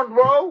sitting front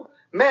row,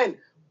 man,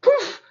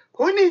 poof,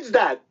 who needs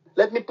that?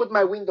 Let me put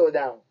my window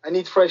down. I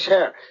need fresh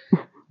air.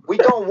 We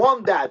don't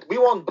want that. We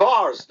want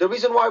bars. The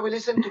reason why we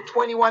listen to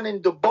 21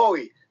 and The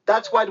Boy,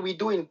 that's what we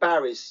do in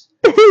Paris.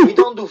 We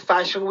don't do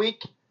Fashion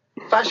Week.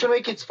 Fashion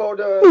Week, it's for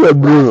the Look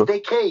at Bruno. last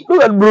decade.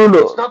 Look at Bruno.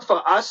 It's not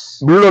for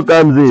us. Bruno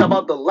comes It's in.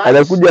 about the lights,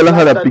 Anakuja the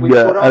alafu lights that we put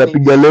on in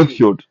anapiga this left city.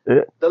 shot.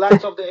 The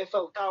lights of the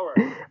Eiffel Tower.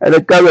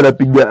 Anakaa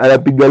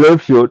anapiga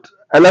left shot.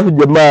 Alafu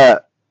jamaa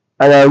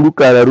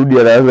anaanguka anarudi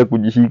anaanza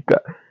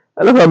kujishika.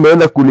 Alafu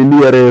ameenda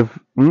kulilia ref.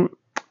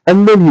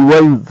 And then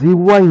he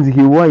whines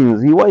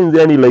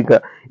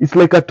yani it's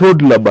like a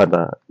toddler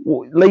bana.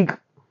 Like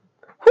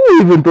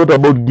who even thought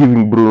about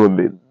giving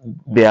Bruno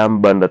the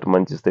armband at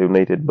Manchester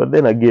United? But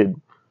then again,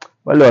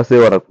 wale wasee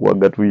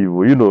wanakuaga tu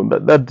hivyo, you know,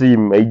 that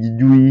team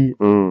haijijui.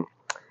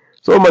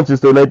 So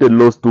Manchester United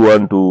lost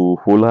 2-1 to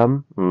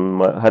Fulham.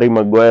 Harry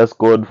Maguire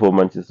scored for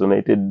Manchester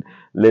United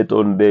late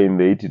on there in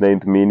the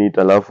 89th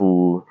minute.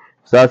 Alafu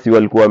sasa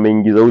walikuwa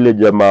wameingiza ule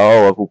jamaa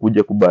wao wa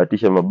kukuja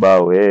kubahatisha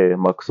mabao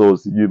Maxwell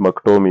sijui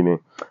McTominay,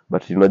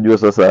 but unajua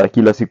sasa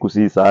kila siku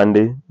si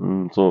Sunday.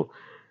 So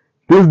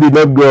things did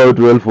not go out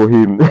well for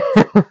him.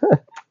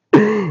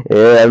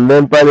 And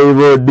then pale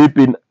hivyo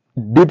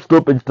deep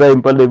stoppage time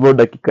pale hivyo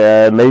dakika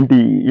ya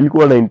 90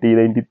 ilikuwa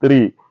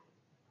 1993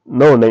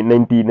 no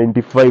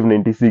 1995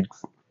 96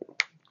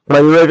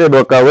 Man United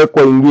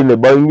wakawekwa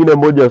bao ingine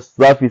moja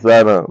safi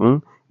sana.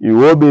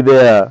 Iwobi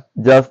there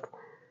just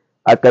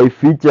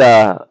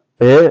akaificha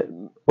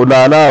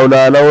unaana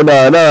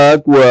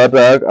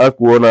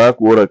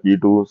hakuona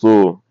kitu,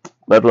 so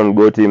that one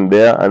got him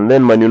there. And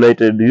then Man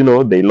United, you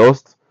know, they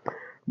lost.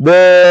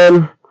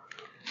 Then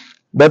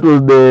that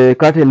was the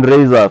curtain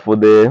raiser for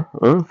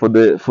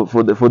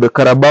the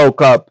Carabao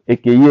Cup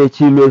aka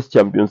Chile's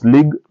Champions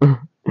League.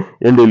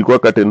 Ndio ilikuwa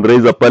curtain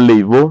raiser pale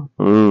hivyo.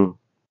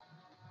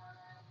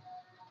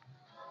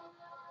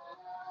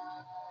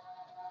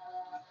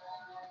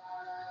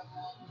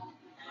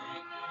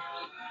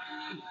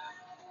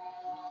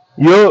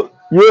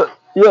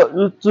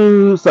 Yo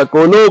tu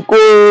Sakoloko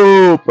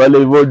pale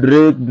hivyo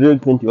Drake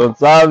 21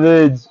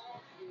 Savage.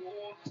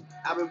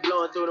 I've been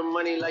blowing through the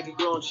money like a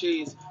grown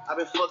cheese. I've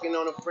been fucking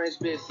on a French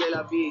bitch, c'est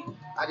la vie.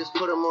 I just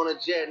put them on a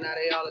jet, now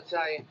they all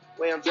Italian.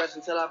 Way I'm dressed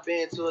until I've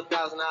been to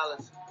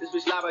 $1,000. This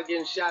bitch lie about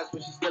getting shots,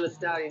 but she's still a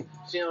stallion.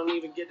 She don't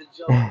even get the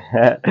joke.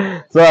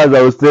 So as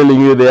I was telling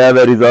you the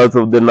other results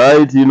of the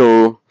night, you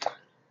know,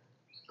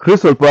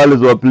 Crystal Palace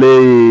were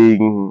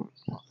playing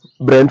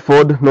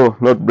Brentford. No,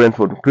 not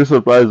Brentford.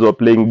 Crystal Palace were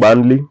playing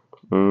Burnley.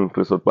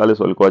 Crystal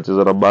Palace walikuwa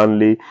wacheza na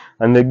Burnley,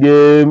 and the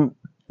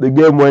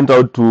game went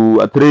out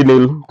to a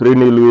 3-0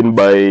 win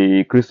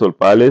by Crystal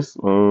Palace,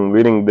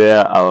 winning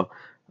there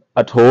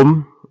at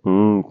home,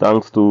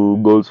 thanks to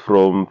goals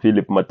from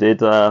Philip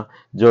Mateta,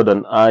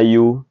 Jordan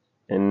Ayew,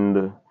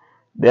 and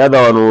the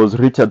other one was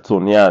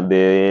Richardson,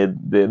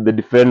 the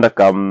defender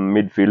come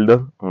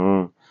midfielder.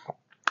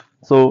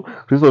 So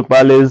Crystal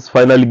Palace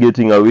finally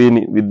getting a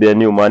win with their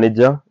new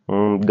manager,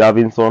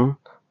 Gavinson,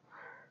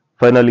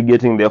 finally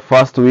getting their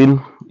first win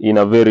in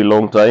a very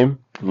long time.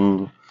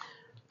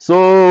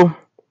 So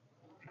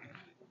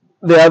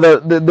the other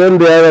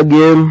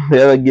game,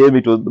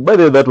 it was, by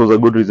the way, that was a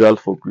good result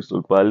for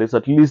Crystal Palace.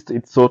 At least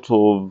it sort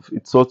of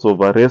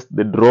arrest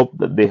the drop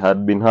that they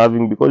had been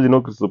having, because you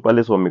know Crystal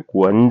Palace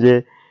wamekuwa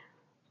nje,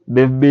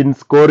 they've been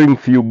scoring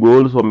few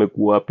goals,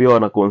 wamekuwa pia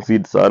wana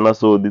concede sana,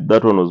 so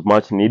that one was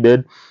much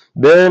needed.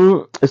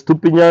 Then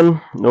Estupinian,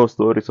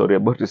 sorry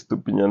about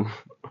Estupinian.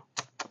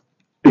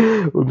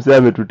 Umse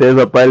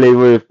ametuteza pale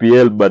hivyo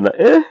FPL bana.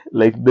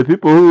 Like the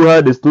people who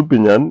had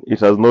Estupinian, it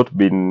has not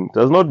been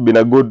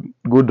a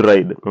good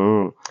ride.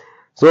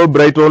 So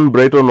Brighton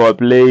were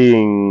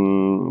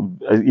playing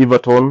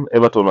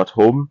Everton at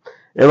home.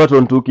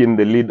 Everton took in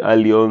the lead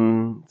early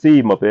on,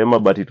 si mapema,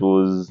 but it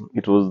was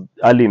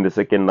early in the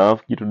second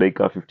half, kitu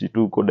dakika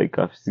 52 kwa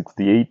dakika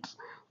 68.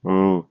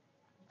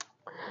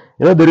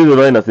 You know the reason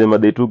why nasema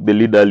they took the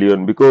lead early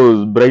on,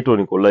 because Brighton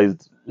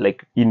equalized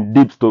like in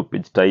deep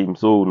stoppage time.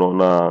 So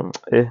unaona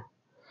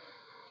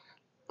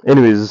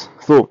anyways,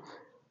 so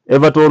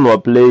Everton were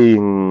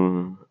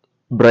playing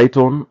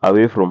Brighton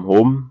away from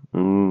home.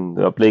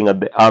 They were playing at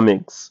the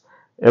Amex.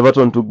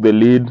 Everton took the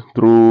lead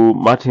through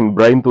Martin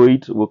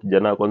Braithwaite, huyo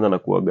kijana kwanza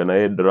nakuaga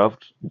na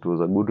draft. It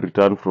was a good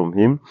return from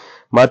him.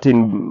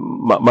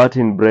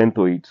 Martin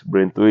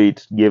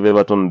Braithwaite gave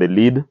Everton the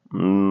lead.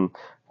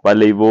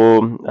 Pale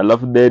hivyo,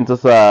 alafu then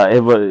sasa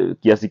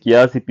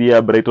kiasi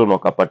pia Brighton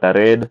wakapata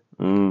red.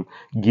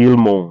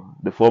 Gilmore,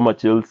 the former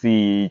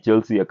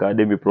Chelsea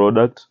Academy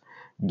product,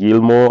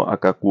 Gilmore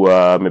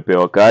akakuwa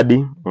amepewa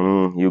kadi.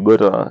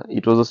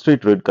 It was a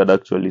straight red card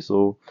actually.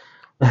 So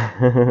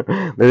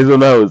the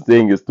reason I was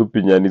saying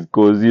Estupinian is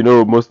because, you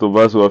know, most of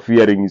us were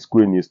fearing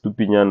Iskueni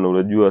Estupinian.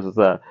 Unajua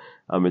sasa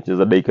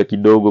amecheza dakika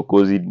kidogo,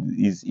 because it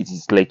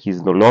is like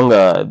he's no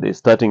longer the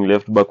starting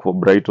left back for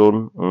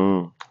Brighton.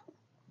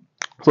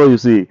 So you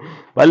see,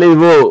 pale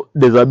hivyo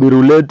Desabi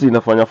Roulette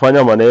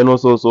inafanya maneno,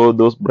 so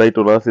those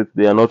Brighton assets,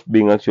 they are not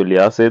being actually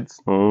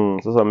assets.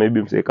 Sasa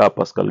maybe mseka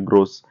Pascal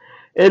Gross.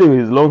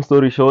 Anyways, long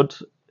story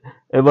short,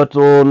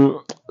 Everton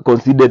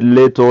conceded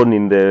late on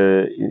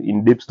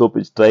in deep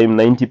stoppage time,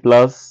 90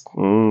 plus,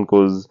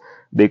 because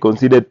they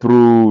conceded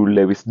through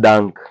Lewis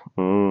Dunk,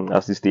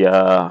 assist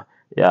ya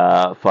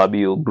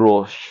Fabio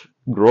Gross.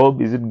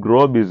 Grob, is it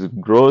Grob? Is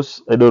it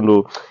Gross? I don't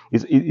know.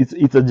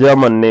 It's a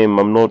German name.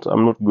 I'm not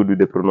good with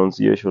the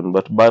pronunciation.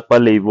 But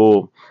pale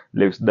hivyo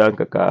Lex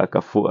Dunk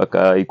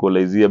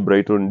aka-equalizia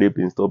Brighton deep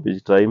in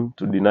stoppage time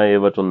to deny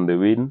Everton the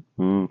win.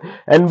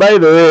 And by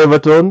the way,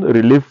 Everton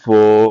relief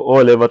for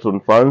all Everton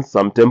fans,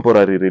 some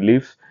temporary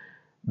relief.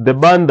 The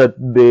ban that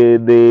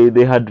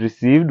they had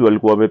received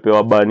walikuwa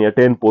wamepewa ban ya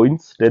 10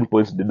 points, 10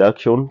 points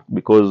deduction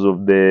because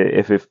of the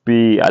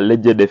FFP,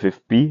 alleged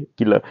FFP.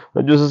 Kila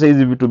unajua sasa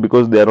hizi vitu,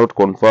 because they are not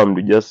confirmed,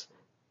 we just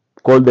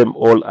call them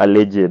all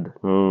alleged.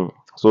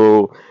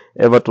 So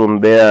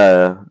Everton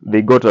there,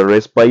 they got a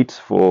respite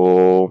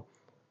for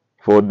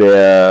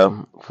their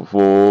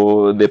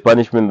for the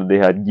punishment that they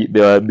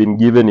had been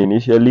given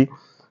initially.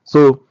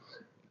 So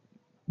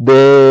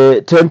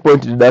the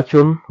 10-point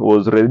deduction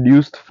was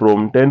reduced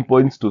from 10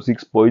 points to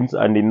 6 points,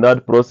 and in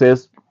that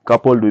process,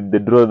 coupled with the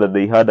draw that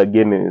they had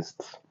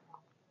against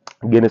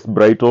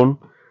Brighton,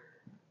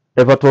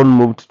 Everton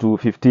moved to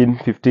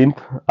 15th,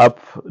 up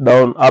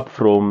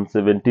from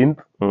 17th.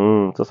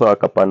 Sasa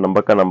wakapanda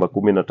mpaka namba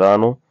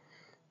 15.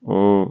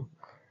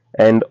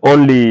 And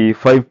only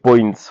 5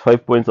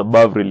 points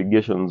above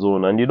relegation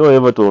zone. And you know,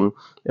 Everton,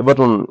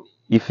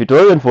 if it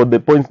wasn't for the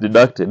points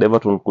deducted,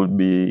 Everton could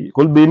be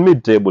in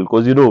mid-table,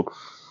 because you know,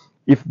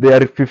 if they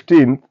are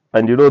 15th,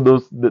 and you know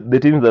the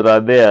teams that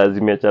are there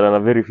zimeachana na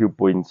very few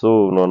points,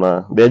 so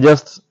unaona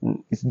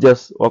it's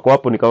just wako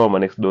hapo ni kama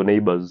next door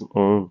neighbors.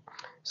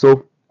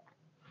 So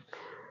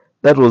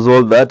that was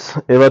all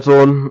that.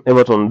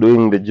 Everton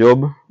doing the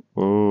job,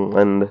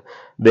 and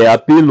the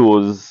appeal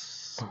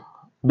was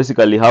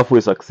basically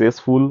halfway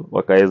successful.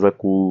 Wakaweza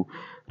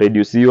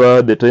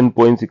kureduciwa the 10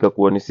 points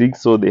ikakuwa ni 6,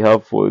 so they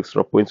have 4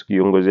 extra points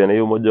kuiongozea, na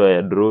hiyo moja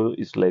ya draw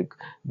is like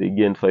they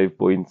gained 5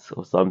 points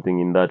or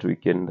something in that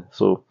weekend.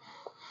 So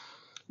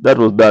that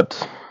was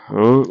that.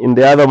 In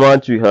the other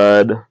match we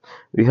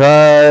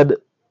had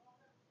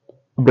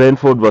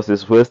Brentford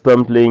versus West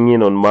Ham playing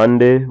in on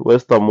Monday.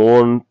 West Ham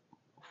won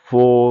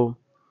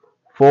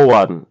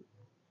 4-1.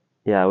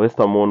 Yeah, West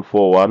Ham won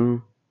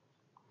 4-1.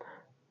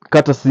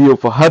 Courtesy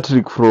of a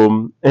hat-trick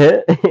from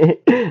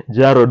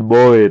Jarrod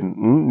Bowen.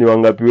 Ni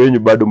wangapi wenyu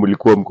bado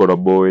mlikuwa mko na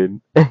Bowen?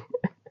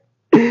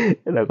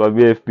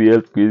 Nakwambia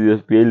FPL siku hizi,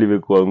 FPL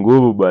imekuwa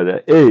ngumu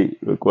bana.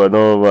 Imekuwa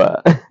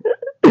noma.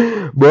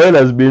 Bowen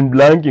has been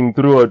blanking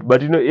throughout,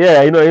 but you know,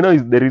 I know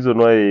is the reason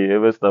why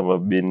West Ham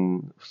have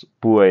been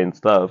poor and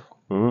stuff.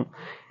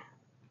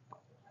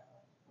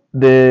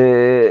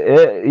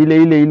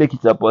 Ile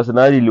kichapo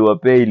Arsenal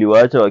iliwapea,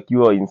 iliwaacha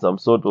wakiwa in some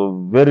sort of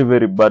very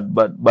very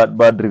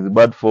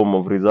bad form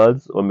of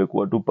results.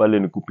 Wamekuwa tu pale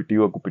ni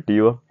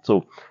kupitiwa.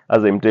 So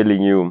as I'm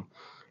telling you,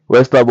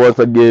 West Ham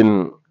once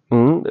again,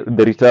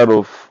 the return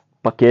of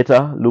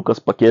Lucas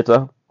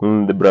Paqueta,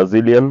 the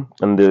Brazilian,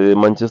 and the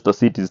Manchester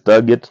City's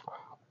target.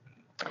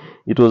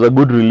 It was a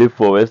good relief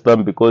for West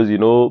Ham because, you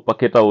know,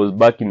 Paqueta was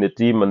back in the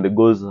team and the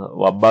goals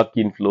were back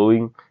in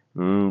flowing.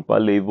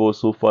 Pale hivyo,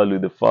 so far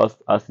with the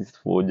first assist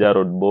for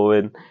Jarrod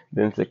Bowen,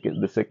 then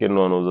the second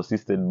one was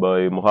assisted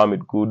by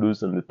Mohamed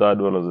Kudus, and the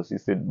third one was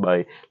assisted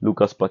by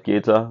Lucas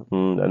Paqueta.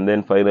 And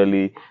then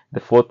finally the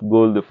fourth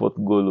goal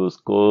was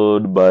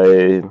scored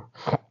by,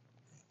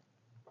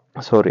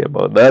 sorry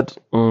about that,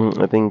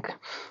 I think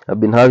I've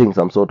been having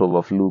some sort of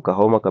a flu.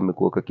 Kahoma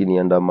kamekuwa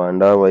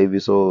kakiniandama hivi,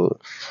 so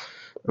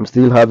I'm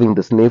still having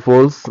the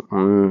sniffles.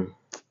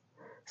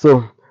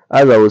 So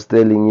as I was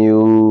telling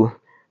you,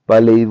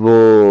 pale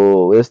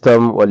hivyo West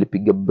Ham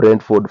walipiga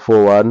Brentford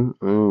 4-1.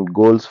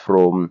 Goals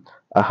from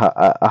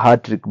a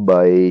hat-trick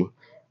by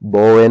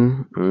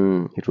Bowen.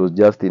 It was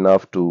just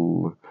enough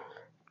to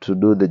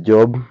do the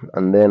job,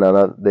 and then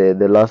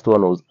the last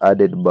one was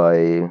added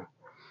by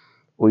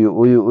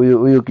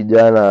huyu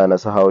kijana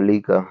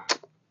anasahaulika.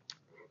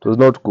 It was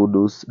not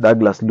Kudus,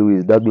 Douglas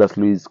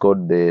Luiz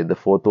scored the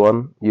fourth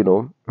one, you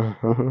know.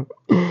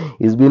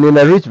 He's been in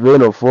a rich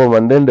vein of form,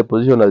 and then the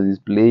position as he's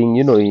playing,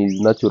 you know,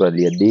 he's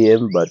naturally a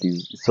DM, but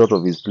he's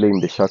playing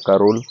the Shaka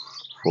role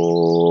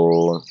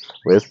for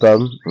West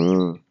Ham.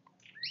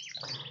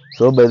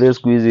 So by the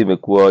squeeze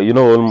imekuwa, you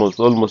know,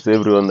 almost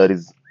everyone that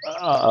is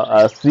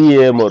a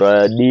CM or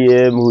a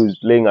DM who is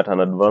playing at an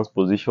advanced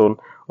position,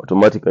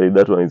 automatically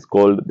that one is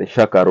called the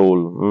Shaka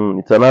role.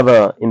 It's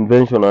another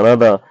invention,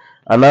 another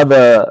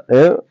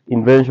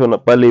invention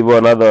pale hivyo,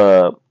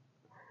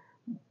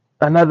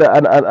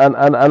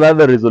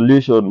 another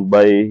resolution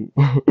by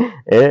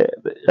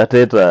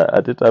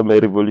Ateta ame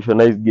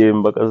revolutionize game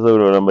mpaka sasa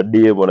unaona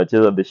madm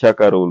wanacheza the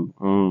Shaka role.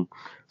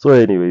 So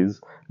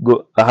anyways,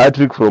 a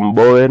hat-trick from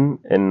Bowen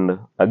and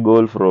a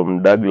goal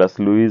from Douglas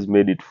Luiz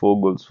made it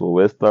 4 goals for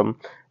West Ham.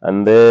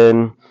 And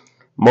then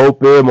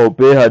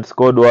Maupay had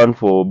scored one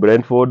for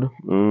Brentford.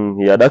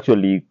 He had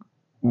actually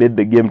made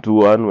the game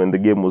 2-1 when the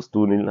game was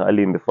 2-0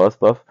 early in the first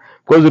half.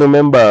 Because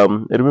remember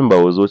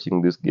I was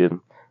watching this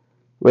game.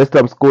 West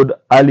Ham scored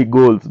early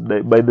goals.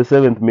 By the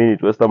 7th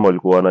minute, West Ham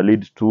walikuwa wana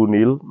lead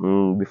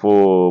 2-0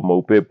 before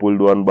Maupay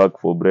pulled one back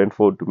for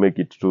Brentford to make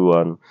it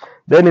 2-1.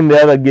 Then in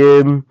the other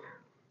game,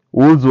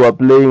 Wolves were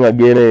playing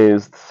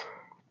against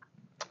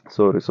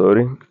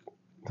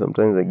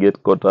Sometimes I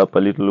get caught up a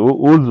little.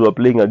 Wolves were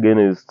playing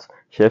against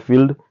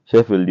Sheffield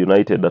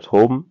United at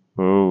home.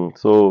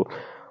 So,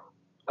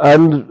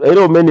 and I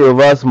know many of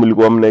us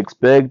mlikuwa mna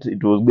expect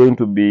it was going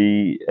to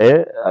be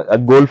a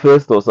goal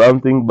fest or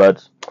something,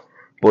 but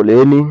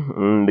poleni.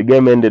 The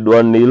game ended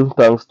 1-0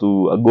 thanks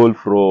to a goal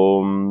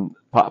from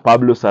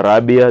Pablo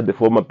Sarabia, the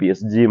former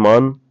PSG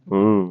man.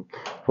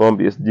 Former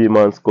PSG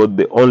man scored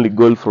the only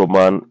goal from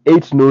an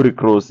 8-0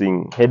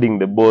 recrossing, heading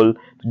the ball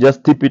to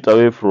just tip it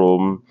away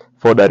from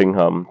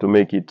Fotheringham to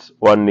make it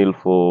 1-0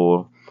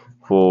 for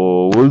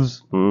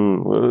Wolves.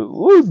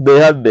 Wolves, they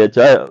had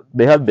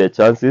their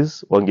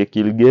chances,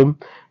 wangekill game,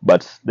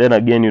 but then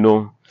again,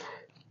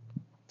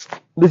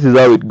 this is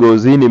how it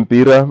goes in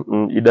Impira.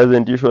 It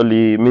doesn't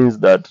usually means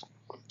that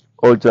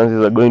all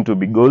chances are going to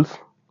be goals.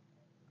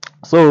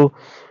 So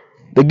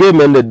the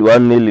game ended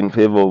 1-0 in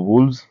favor of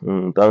Wolves,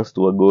 thanks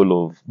to a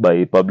goal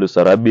by Pablo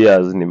Sarabia,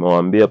 as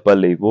nimewambia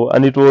pale hivyo,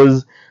 and it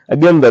was a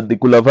game that they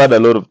could have had a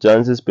lot of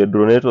chances.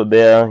 Pedro Neto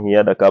there, he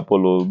had a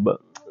couple of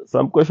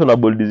some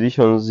questionable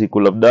decisions. He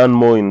could have done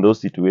more in those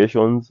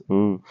situations.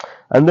 And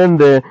then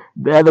the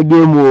other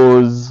game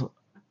was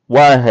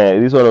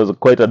this one was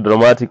quite a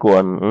dramatic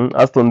one.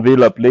 Aston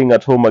Villa playing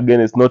at home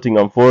against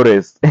Nottingham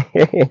Forest.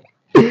 I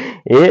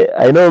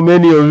know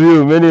many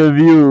of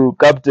you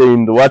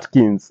captained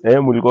Watkins.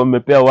 Mulikuwa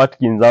mmepea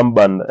Watkins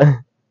armband.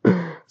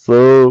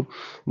 So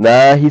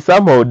he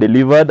somehow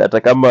delivered,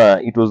 hata kama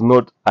it was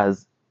not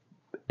as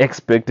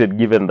expected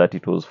given that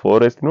it was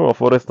Forest.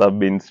 Forest have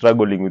been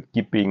struggling with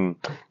keeping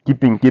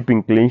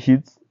clean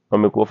sheets.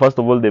 First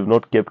of all, they've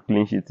not kept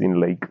clean sheets in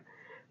like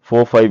 4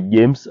 or 5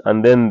 games,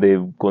 and then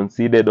they've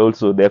conceded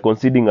also. They're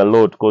conceding a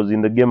lot, because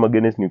in the game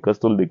against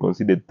Newcastle they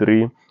conceded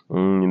 3.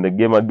 In the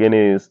game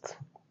against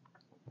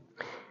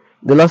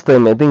the last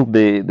time, I think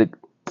in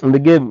the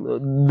game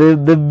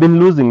they've been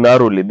losing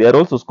narrowly. They are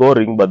also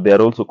scoring, but they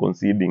are also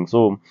conceding.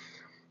 So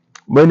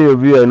many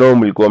of you I know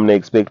mlikuwa mna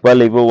expect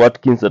pale hivyo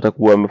Watkins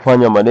atakuwa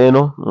amefanya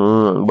maneno,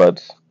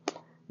 but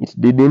it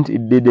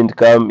didn't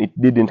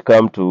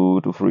come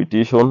to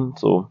fruition.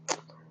 So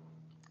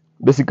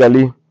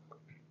basically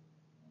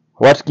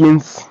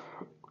Watkins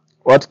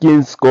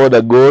scored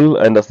a goal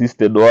and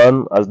assisted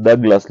one, as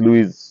Douglas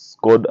Luiz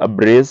scored a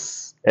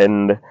brace,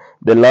 and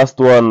the last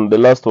one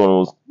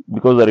was,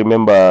 because I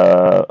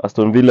remember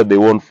Aston Villa, they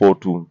won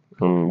 4-2.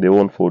 They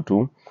won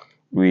 4-2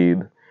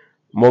 with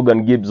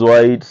Morgan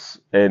Gibbs-White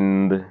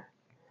and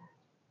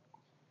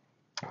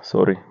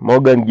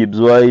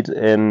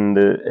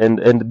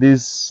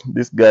this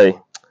guy,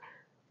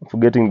 I'm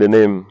forgetting the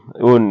name.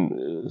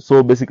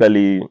 So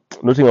basically,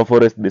 Nottingham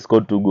Forest, they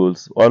scored 2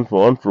 goals. One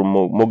from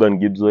Morgan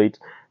Gibbs-White.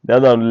 The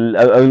other one,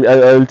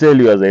 I will tell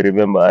you as I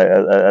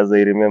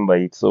remember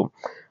it. So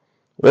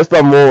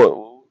Aston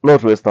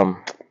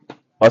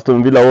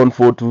Villa won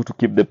 4-2 to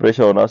keep the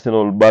pressure on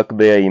Arsenal back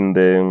there in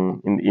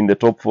the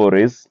top 4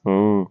 race,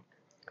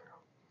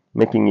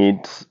 making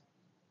it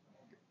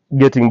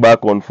getting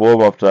back on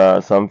form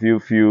after some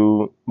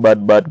few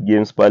bad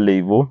games pale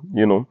hivyo,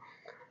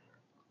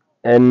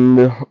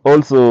 and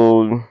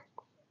also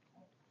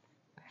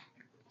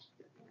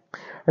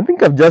I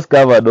think I've just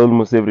covered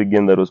almost every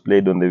game that was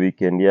played on the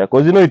weekend,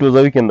 because it was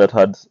a weekend that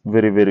had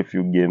very very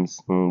few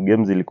games.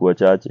 Games ilikuwa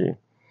chache,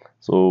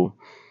 so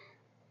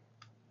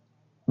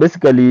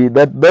basically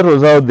that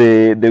was how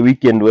the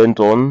weekend went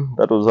on.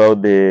 That was how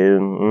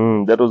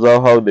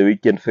the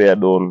weekend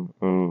fared on.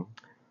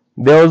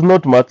 There was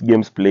not much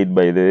games played,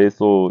 by the way,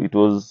 so it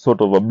was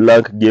sort of a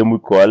blank game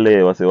week kwa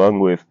wale wase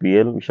wangu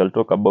FPL. We shall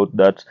talk about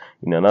that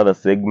in another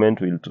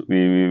segment.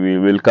 We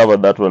will cover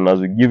that one as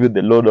we give you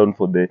the lowdown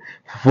for the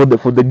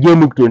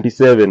game week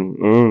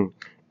 27.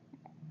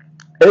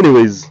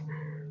 Anyways,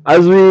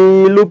 as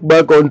we look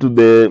back onto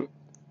the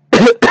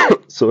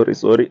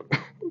sorry.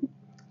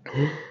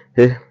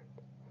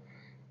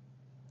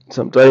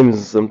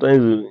 Sometimes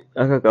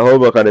aka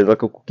kahoma kanaweza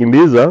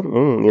kukimbiza,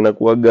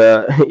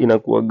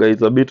 inakuaga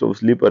it's a bit of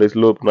slippery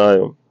slope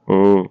nayo.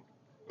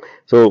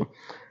 So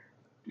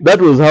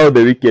that was how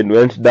the weekend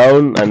went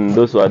down, and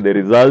those were the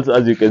results,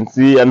 as you can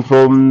see. And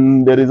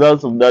from the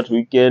results of that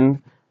weekend,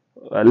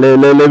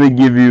 let me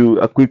give you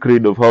a quick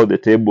read of how the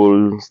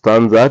table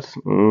stands at.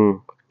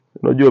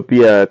 Unajua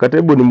pia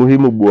katebo ni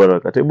muhimu bwana.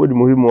 Katebo ni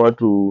muhimu,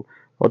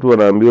 watu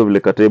wanaambiwa vile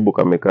katebo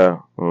kamekaa.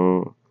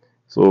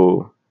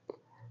 So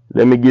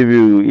let me give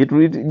you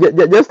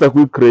just a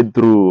quick read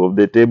through of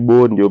the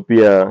table, ndio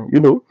pia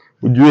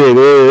ujue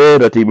wewe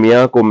na timu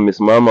yako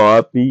mmesimama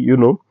wapi,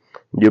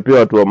 ndio pia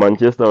watu wa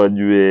Manchester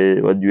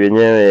wajue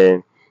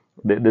wenyewe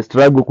the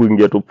struggle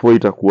kuingia top 4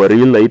 itakuwa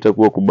real,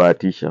 haitakuwa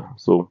kubahatisha.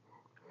 So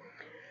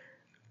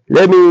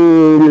let me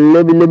give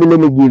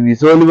you.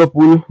 So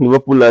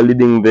Liverpool are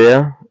leading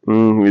there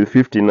with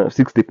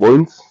 60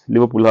 points.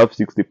 Liverpool have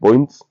 60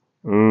 points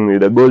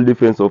with a goal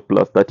difference of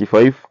plus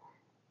 36,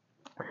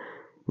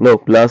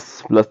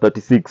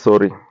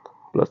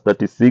 plus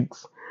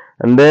 36.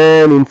 And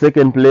then in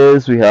second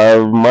place we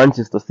have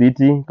Manchester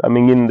City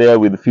coming in there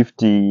with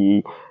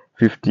 59.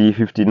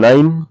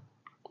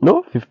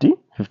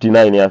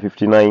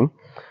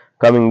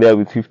 coming there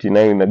with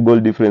 59, a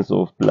goal difference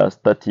of plus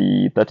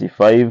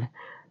 35.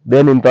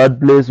 Then in third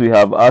place we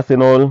have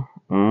Arsenal,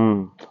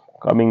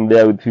 coming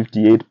there with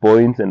 58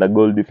 points and a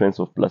goal difference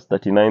of plus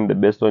 39, the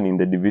best one in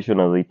the division,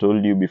 as I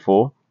told you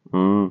before.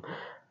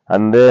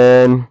 And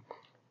then,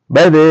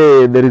 by the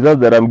way, the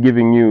results that I'm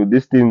giving you,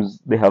 these teams,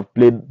 they have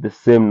played the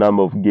same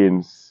number of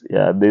games.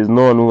 Yeah, there's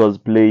no one who has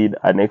played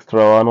an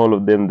extra one. All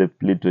of them, they've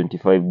played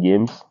 25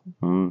 games.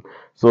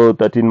 So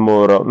 13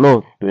 more,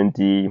 no,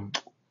 20,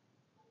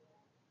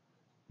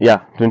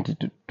 yeah,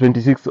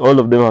 26. All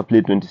of them have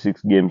played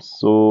 26 games.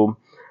 So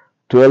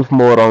 12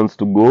 more rounds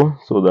to go,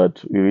 so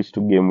that we reach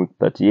to game week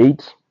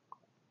 38.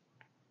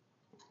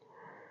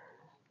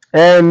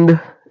 And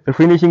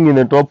finishing in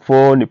the top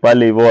 4, ni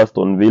pale hivyo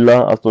Aston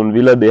Villa. Aston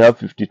Villa, they have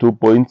 52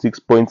 points, 6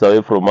 points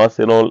away from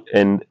Arsenal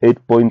and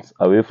 8 points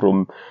away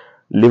from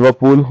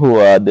Liverpool, who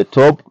are at the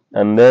top.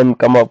 And then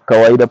kama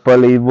kawaida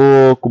pale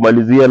hivyo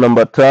kumalizia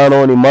number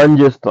 5 ni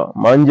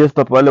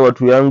Manchester pale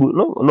watu yangu.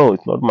 No,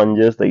 it's not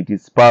Manchester, it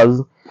is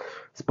Spurs.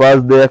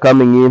 Spurs, they are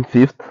coming in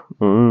 5th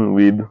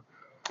with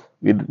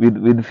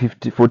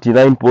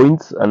 49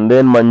 points, and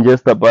then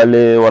Manchester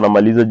pale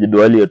wanamaliza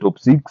jedwali ya top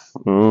 6.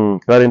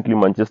 Currently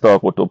Manchester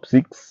wako top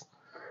 6.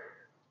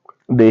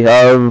 They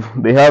have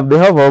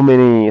how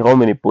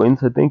many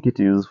points? I think it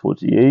is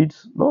 48.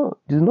 No,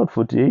 it is not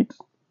 48,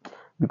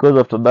 because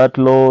after that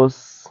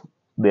loss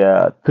they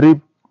are 3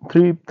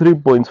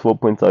 points, 4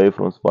 points away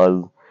from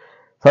Spurs,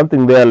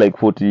 something there like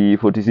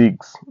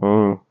 46.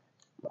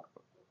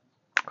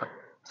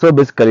 So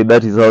basically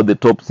that is how the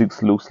top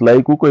 6 looks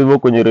like. Huko hivyo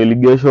kwenye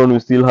relegation we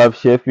still have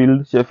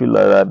Sheffield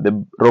are at the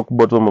rock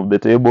bottom of the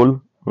table.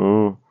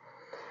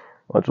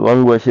 Watu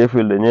wangu wa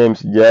Sheffield wenyewe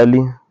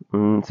msijali.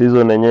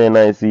 Season yenyewe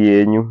naye si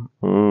yenyu.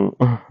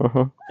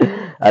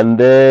 And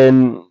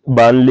then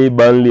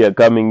Burnley are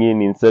coming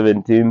in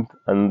 17th,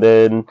 and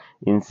then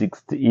in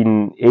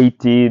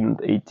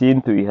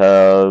 18th we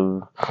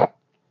have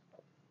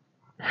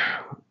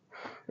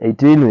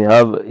 18 we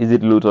have, is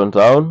it Luton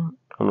Town?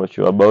 I'm not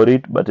sure about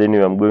it, but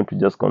anyway, I'm going to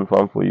just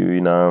confirm for you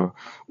in a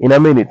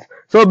minute.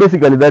 So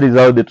basically that is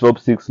how the top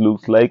 6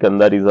 looks like,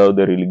 and that is how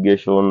the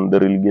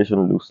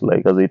relegation looks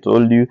like. As I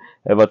told you,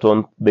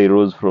 Everton, they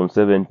rose from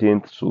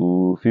 17th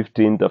to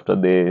 15th after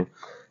the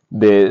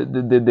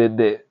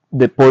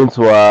points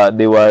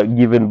were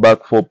given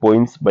back 4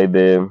 points by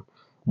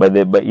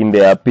in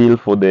their appeal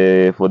for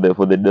the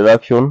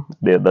deduction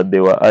that they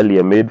were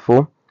earlier made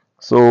for.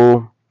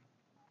 So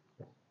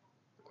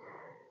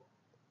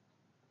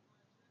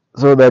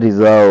that is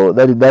how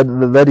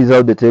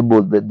the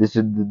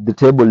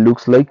table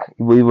looks like.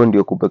 Hivyo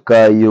ndio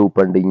kupekaa hiyo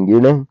upande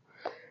ingine.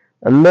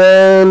 And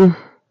then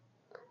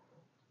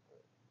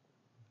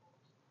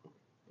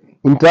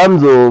in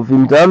terms of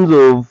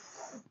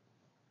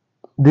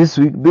this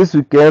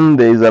weekend,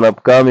 there is an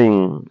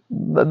upcoming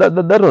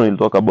that one we'll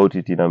talk about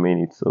it in a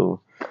minute. So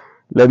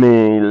let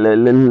me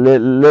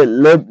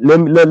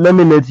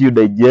let you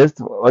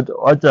digest.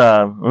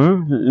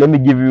 Let me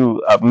give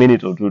you a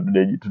minute or two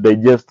to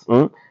digest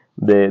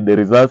the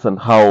results and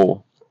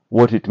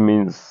what it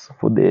means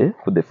for the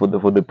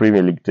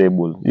Premier League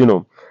table,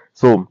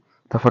 So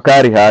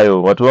tafakari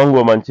hayo watu wangu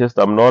wa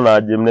Manchester, mnaona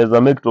aje,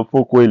 mnaweza make top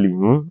 4 kweli?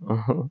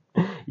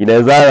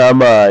 Inaweza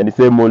ama ni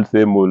same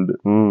old.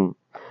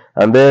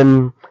 And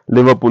then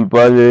Liverpool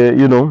pale,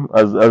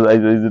 as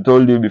I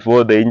told you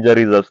before, the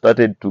injuries have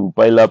started to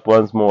pile up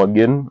once more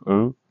again.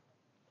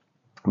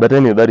 But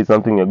anyway, that is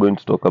something we're going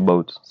to talk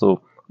about.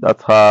 So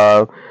that's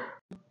how.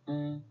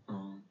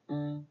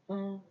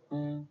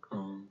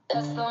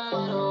 That's the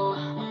motto.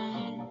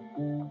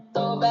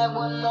 Throw back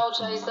with no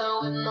chaser,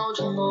 with no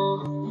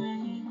trouble.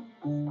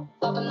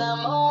 Popping that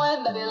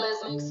moe, baby,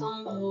 let's make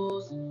some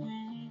moves.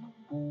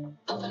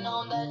 Puffing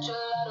on that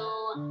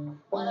gelato,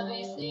 wanna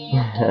be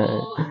seen.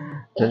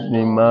 That's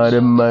the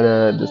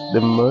mother, that's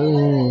the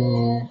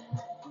mother.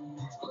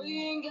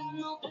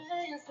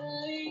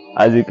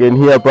 As you can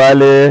hear pale,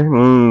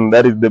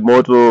 that is the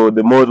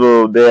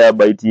motto there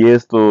by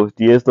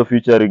Tiesto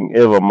featuring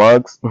Eva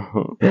Max.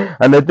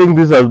 And I think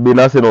this has been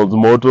Arsenal's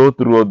motto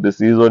throughout the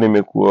season.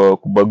 Imekuwa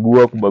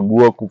kubagua,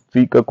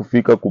 kufika,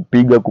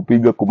 kupiga,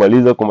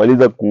 kumaliza,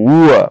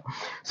 kuua.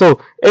 So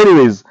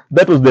anyways,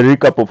 that was the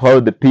recap of how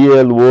the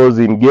PL was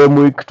in game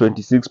week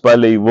 26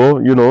 pale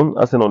hivyo.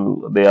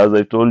 Arsenal, as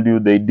I told you,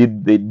 they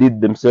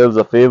did themselves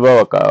a favor,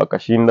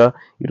 wakashinda.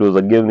 It was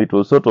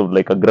sort of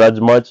like a grudge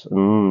match,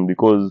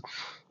 because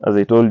as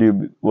I told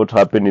you what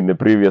happened in the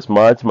previous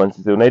match,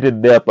 Manchester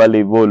United there pale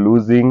hivyo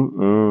losing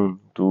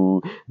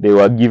they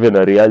were given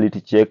a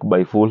reality check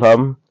by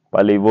Fulham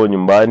pale hivyo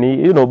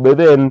nyumbani, but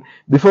then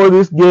before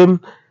this game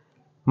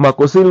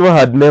Marco Silva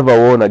had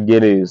never won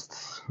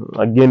against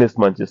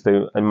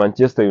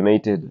Manchester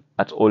United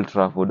at Old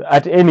Trafford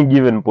at any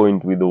given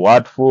point, with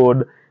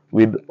Watford,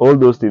 with all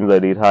those teams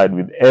that it had,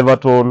 with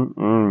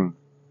Everton.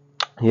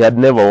 He had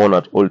never won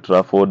at Old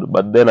Trafford.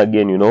 But then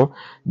again,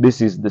 this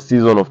is the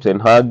season of Ten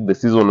Hag, the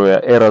season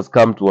where eras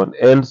come to an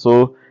end.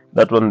 So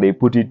that one, they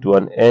put it to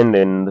an end,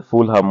 and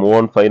Fulham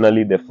won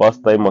finally, the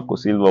first time Marco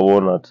Silva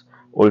won at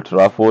Old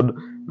Trafford.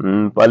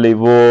 Pale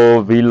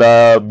hivyo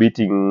Villa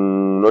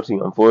beating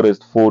Nottingham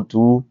Forest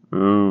 4-2.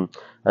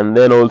 And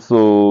then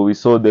also we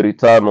saw the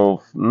return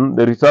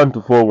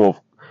to form of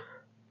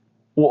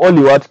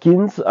Oli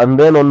Watkins, and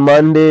then on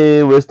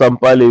Monday West Ham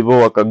pale hivyo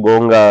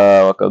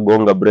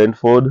wakagonga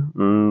Brentford,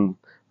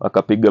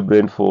 wakapiga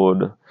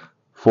Brentford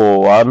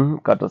 4-1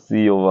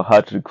 courtesy of a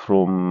hat-trick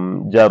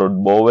from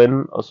Jarrod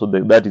Bowen. Also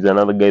that is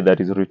another guy that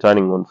is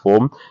returning on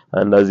form,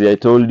 and as I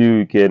told you,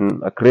 you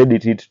can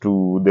accredit it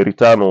to the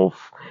return of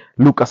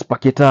Lucas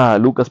Paqueta,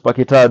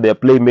 their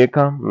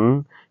playmaker.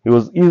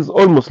 He's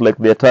almost like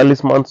their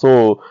talisman.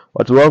 So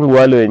watu wangu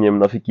wale wenye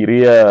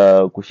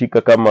mnafikiria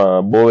kushika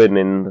kama Bowen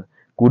and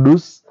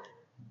Kudus,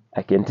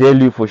 I can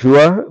tell you for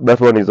sure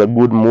that one is a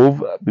good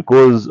move,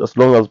 because as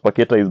long as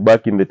Paqueta is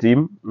back in the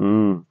team,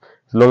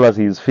 as long as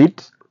he is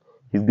fit,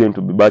 he's going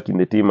to be back in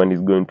the team, and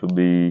there's going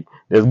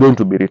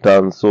to be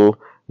returns. So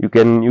you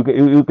can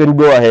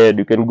go ahead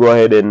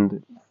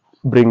and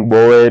bring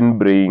Bowen,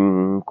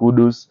 bring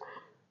Kudus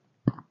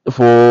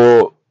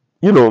for,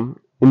 in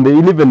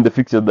even the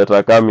fixtures that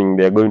are coming,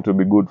 they are going to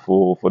be good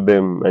for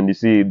them. And you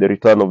see the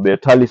return of their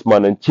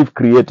talisman and chief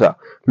creator,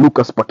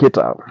 Lucas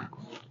Paqueta.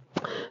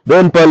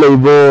 Then pale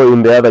hivyo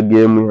in the other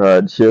game we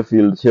had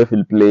Sheffield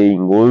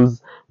playing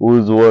Wolves.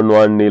 Wolves won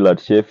 1-0 at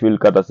Sheffield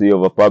courtesy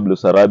of a Pablo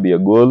Sarabia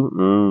goal.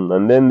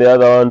 And then the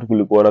other one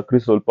kulikuwa na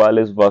Crystal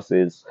Palace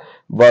versus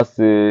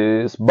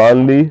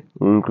Burnley.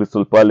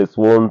 Crystal Palace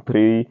won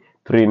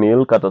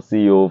 3-0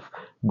 courtesy of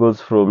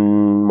goals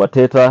from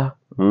Mateta,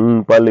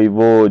 pale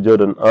hivyo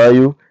Jordan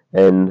Ayew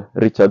and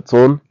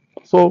Richardson.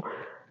 So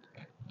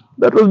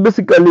that was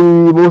basically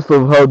most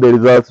of how the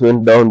results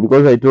went down,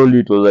 because I told you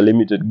it was a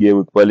limited game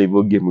week, pale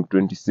hivyo game week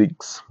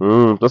 26.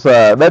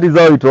 Sasa that is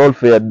how it all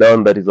fared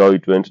down, that is how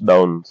it went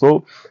down.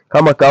 So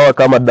kama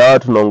dawa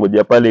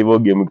tunaongojea pale hivyo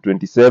game week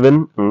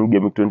 27.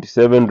 Game week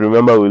 27,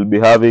 remember we'll be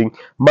having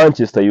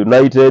Manchester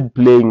United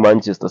playing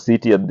Manchester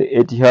City at the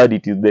Etihad.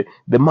 It is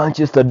the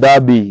Manchester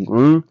derby.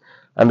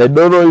 And I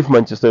don't know if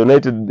Manchester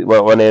United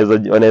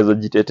wanaweza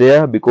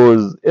jitetea,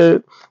 because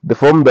the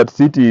form that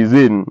City is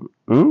in,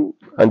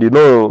 and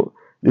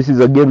this is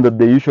a game that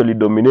they usually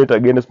dominate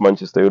against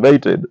Manchester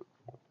United.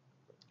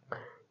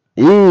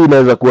 Hii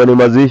inaweza kuwa ni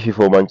mazishi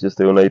for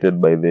Manchester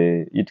United.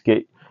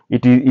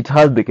 It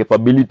has the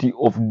capability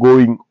of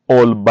going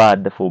all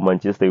bad for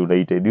Manchester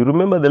United. You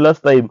remember the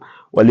last time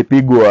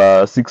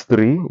walipigwa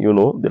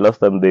 6-3, the last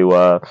time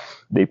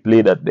they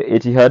played at the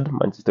Etihad,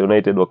 Manchester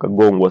United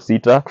wakagongwa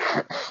 6.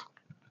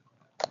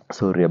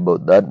 Sorry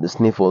about that, the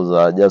sniffles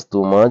are just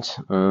too much.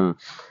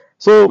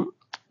 So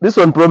this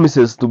one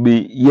promises to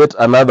be yet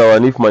another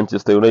one if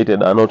Manchester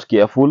United are not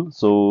careful.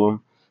 So,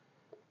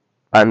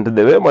 and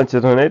the way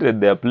Manchester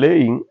United they are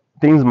playing,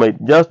 things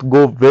might just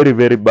go very,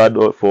 very bad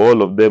for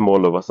all of them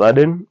all of a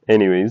sudden.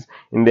 Anyways,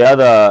 in the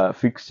other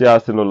fixture,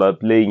 Arsenal are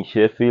playing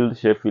Sheffield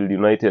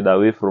United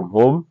away from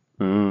home.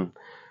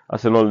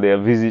 Arsenal, they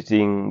are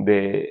visiting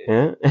the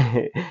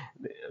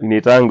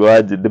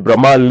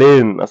Bramall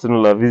Lane.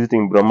 Arsenal are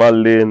visiting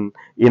Bramall Lane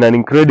in an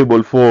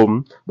incredible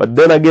form. But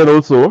then again,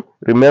 also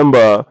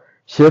remember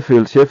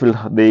Sheffield,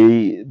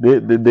 they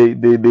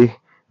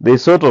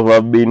sort of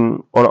have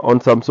been on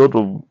some sort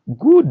of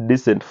good,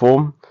 decent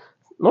form.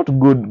 Not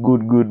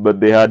good, but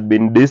they had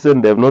been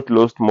decent. They have not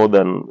lost more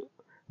than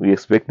we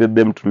expected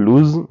them to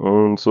lose.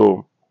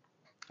 So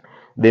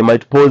they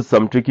might pose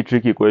some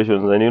tricky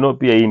questions. And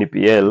pia in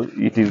EPL,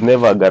 it is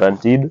never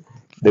guaranteed.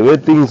 The way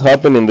things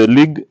happen in the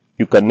league,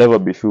 you can never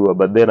be sure.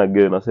 But then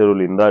again,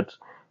 Arsenal in that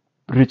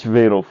rich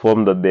vein of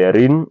form that they are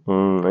in,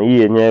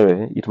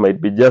 it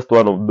might be just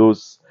one of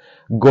those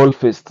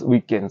goal-fest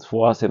weekends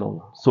for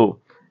Arsenal. So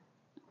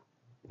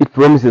it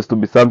promises to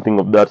be something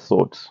of that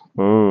sort.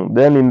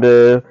 Then in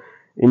the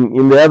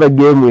other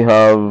game we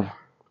have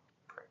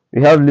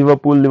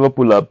Liverpool.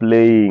 Liverpool are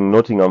playing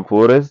Nottingham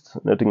Forest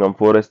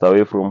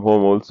away from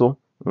home also.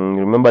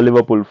 Remember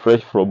Liverpool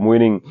fresh from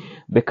winning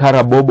the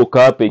Carabao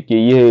Cup,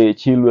 aka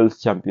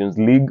Chilwell's Champions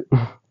League.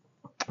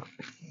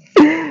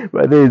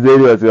 But there is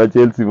areas wa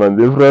Chelsea man.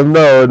 From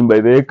now on,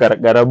 by the way,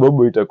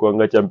 Carabao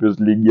itakuanga Champions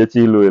League ya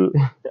Chilwell.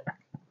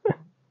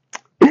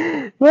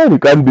 Well, you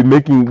can't be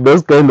making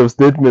those kind of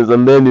statements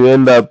and then you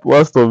end up,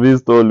 worst of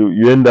it all,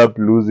 you end up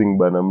losing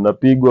bana.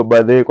 Mnapigwa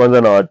by the way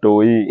kwanza na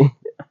watoi.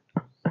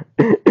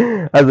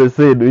 As I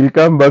said, we'll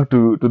come back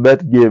to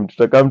that game.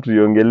 Tutakam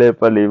tuiongelee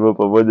pale hivyo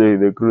pamoja with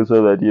the crew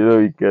so that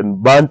we can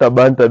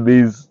banter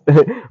these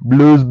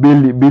Blues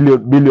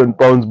billion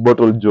pounds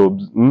bottle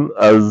jobs.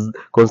 As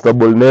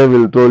Constable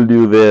Neville told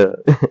you there.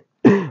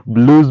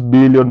 Blues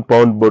billion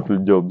pound bottle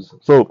jobs.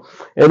 So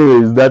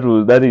anyways, that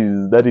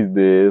is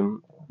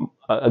the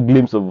a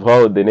glimpse of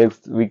how the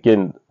next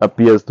weekend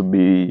appears to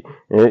be,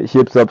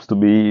 shapes up to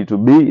be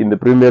in the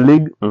Premier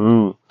League.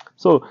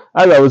 So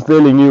as I was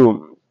telling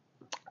you,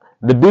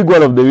 the big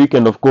one of the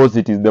weekend, of course,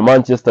 it is the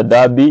Manchester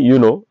Derby.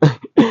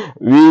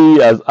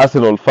 We as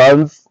Arsenal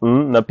fans,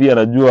 na pia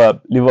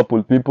najua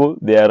Liverpool people,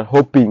 they are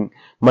hoping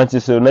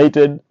Manchester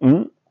United,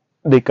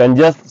 they can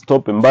just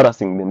stop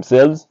embarrassing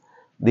themselves.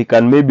 They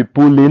can maybe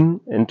pull in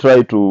and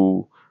try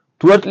to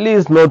to at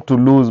least not to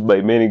lose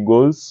by many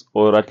goals,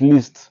 or at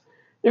least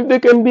if they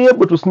can be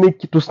able to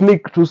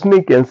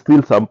sneak and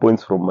steal some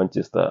points from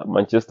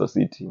Manchester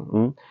City.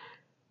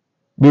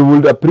 We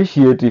would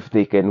appreciate if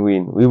they can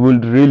win. We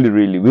would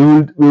really we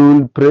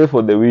will pray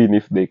for the win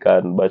if they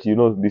can, but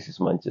this is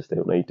Manchester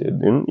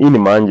United. Hii ni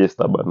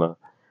Manchester bana.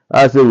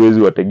 Ase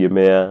uwezi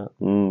wategemea.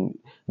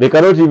 They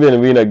cannot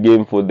even win a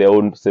game for their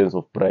own sense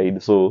of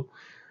pride. So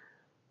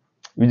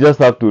we just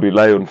have to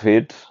rely on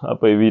fate.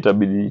 Hapa hivi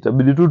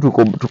itabidi tu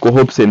tuko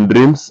hopes and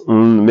dreams.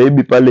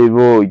 Maybe pale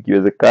hivyo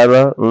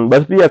ikiwezekana.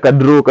 But pia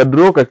kadro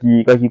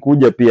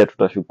kakikuja pia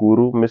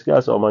tutashukuru. Umesikia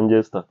asa wa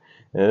Manchester.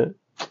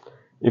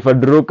 If a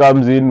draw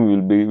comes in,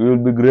 we will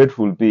be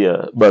grateful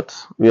pia. But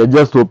we are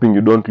just hoping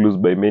you don't lose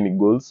by many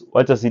goals.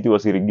 Wacha City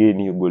wasiregain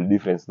hiyo goal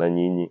difference na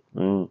nyinyi.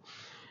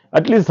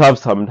 At least have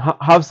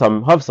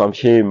some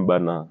shame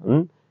bana.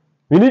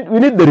 We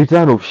need the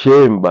return of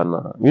shame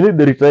bana. We need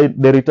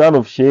the return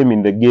of shame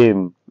in the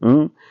game.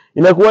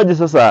 Inakuwaje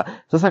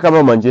sasa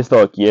kama Manchester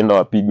wakienda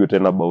wapigwe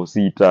tena bao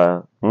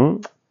 6.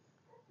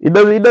 It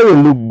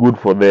doesn't look good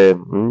for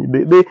them.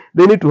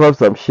 They need to have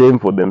some shame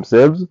for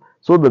themselves,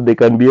 so that they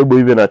can be able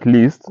even at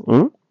least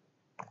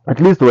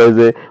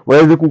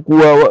waweze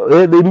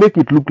kukua, they make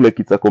it look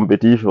like it's a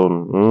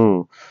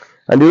competition.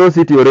 And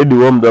City already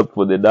warmed up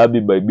for the derby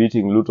by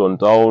beating Luton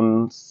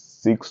Town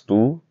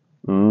 6-2.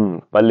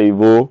 Pale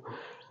hivyo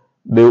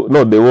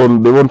they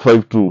won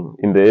 5-2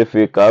 in the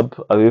FA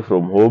Cup away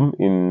from home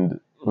in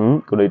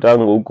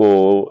kunaitango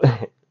huko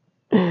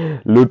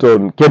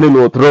Luton,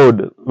 Kenilworth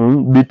Road,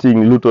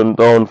 beating Luton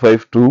Town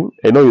 5-2.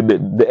 I know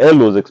the L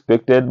was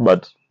expected,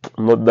 but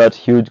not that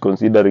huge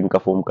considering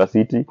Kafomka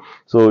City.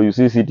 So you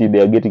see City, they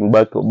are getting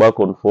back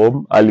on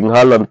form. Erling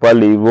Haaland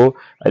pale hivyo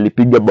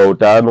alipiga bao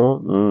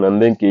 5,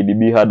 and then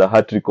KDB had a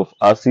hat-trick of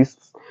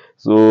assists.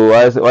 So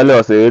wale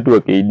wase wetu wa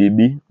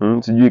KDB,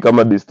 sijui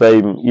kama this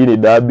time hii ni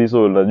derby,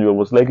 so najua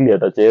most likely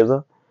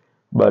atacheza,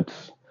 but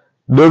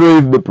don't know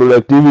if the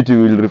productivity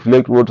will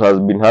reflect what has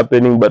been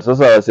happening. But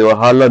sasa wase wa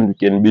Haaland, we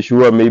can be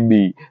sure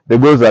maybe the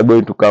goals are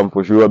going to come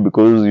for sure,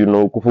 because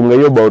kufunga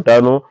hiyo bao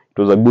 5, it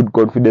was a good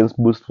confidence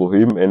boost for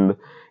him, and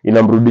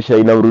inamrudisha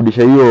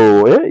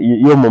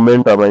hiyo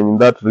momentum and in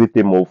that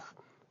rhythm of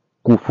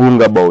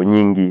kufunga bao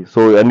nyingi.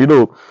 So, and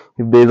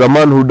if there is a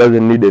man who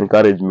doesn't need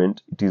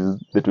encouragement, it is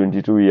the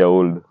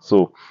 22-year-old.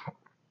 So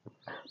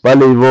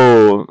pale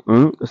hivyo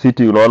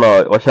City unaona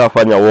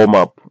washafanya warm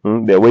up.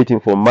 They are waiting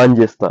for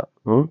Manchester.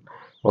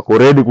 Wako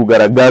ready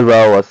kugaragaza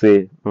hao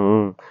wase.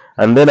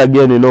 And then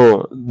again,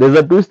 there's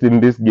a twist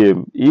in this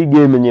game. Hii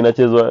game yenye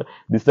inachezwa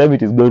this time,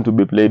 it is going to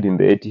be played in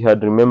the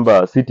Etihad.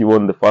 Remember, City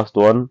won the first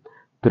one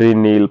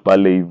 3-0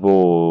 pale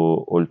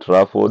hivyo Old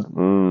Trafford.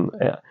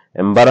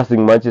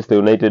 Embarrassing Manchester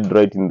United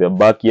right in their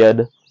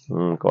backyard.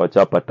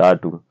 Kawachapa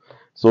 3.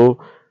 So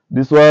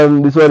this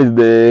one is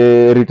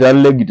the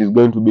return leg. It is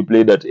going to be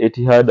played at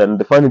Etihad, and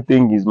the funny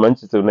thing is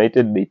Manchester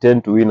United, they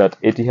tend to win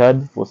at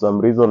Etihad for some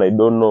reason. I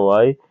don't know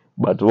why,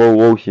 but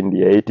wow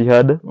shindi ya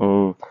Etihad.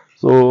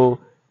 So,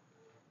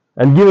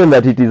 and given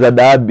that it is a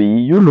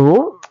derby, I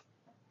know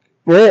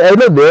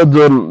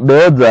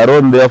the odds are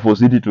on there for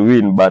City to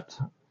win, but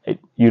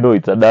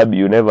it's a derby,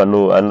 you never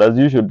know. And as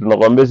usual,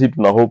 tunakwambia City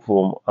tuna hope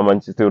for a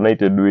Manchester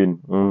United win.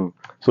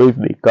 So if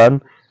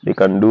they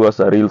can do us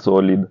a real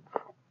solid.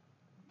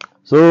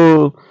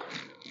 So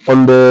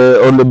on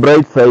the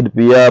bright side,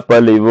 pia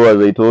pale hivyo,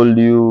 as I told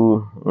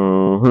you,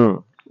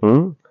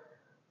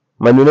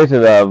 Man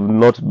United have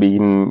not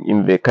been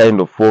in the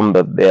kind of form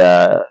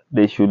that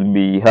they should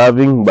be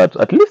having, but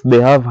at least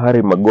they have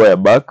Harry Maguire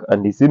back,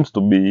 and he seems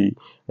to be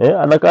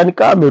anakaa ni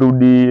kama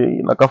amerudi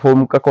na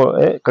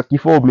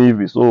kakiform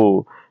hivi.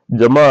 So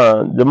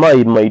jamaa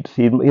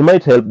he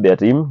might help their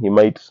team. He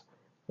might,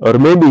 or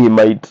maybe he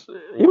might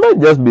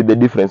just be the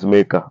difference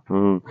maker.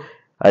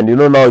 And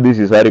now this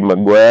is Harry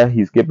Maguire.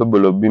 He's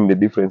capable of being the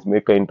difference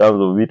maker in terms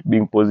of it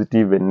being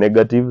positive and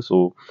negative.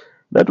 So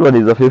that one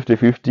is a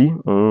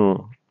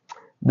 50-50.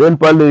 Then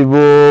pale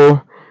hivyo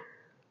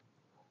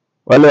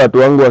wale watu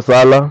wangu wa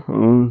Salah,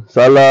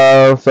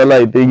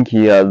 I think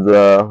he has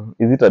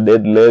is it a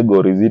dead leg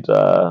or is it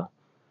a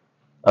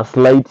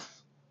slight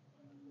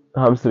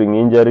hamstring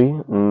injury?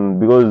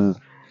 Because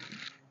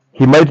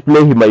he might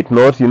play, he might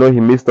not. He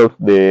missed out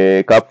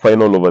the cup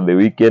final over the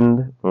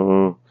weekend,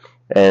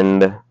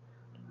 and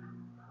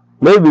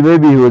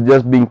maybe he was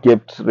just being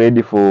kept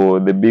ready for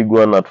the big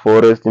one at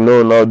Forest.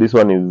 Now this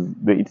one is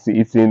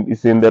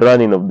it's in the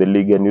running of the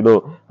league, and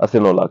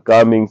Arsenal are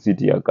coming,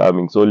 City are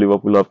coming, so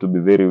Liverpool have to be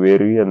very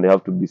wary, and they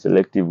have to be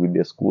selective with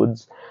their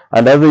squads.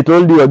 And as I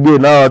told you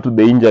again, now to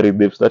the injury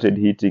they've started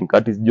hitting.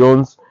 Curtis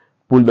Jones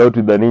pulled out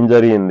with an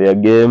injury in their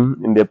game,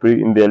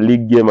 in their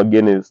league game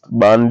against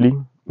Burnley.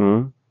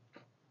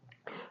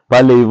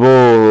 Pale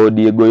hivyo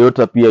Diego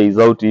Jota pia is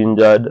out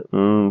injured.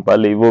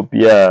 Pale hivyo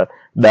pia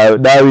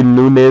Darwin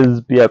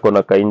Núñez pia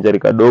kona ka injury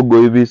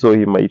kadogo hivi, so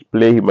he might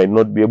play, he might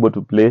not be able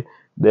to play.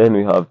 Then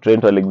we have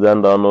Trent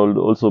Alexander-Arnold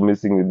also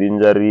missing with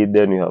injury.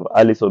 Then we have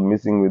Alisson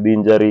missing with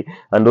injury,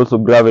 and also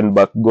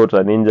Gravenberch got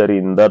an injury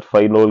in that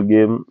final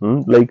game.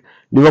 Like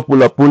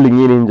Liverpool are pulling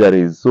in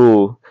injuries,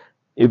 so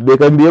if they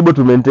can be able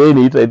to maintain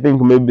it, I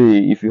think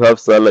maybe if you have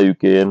Salah, you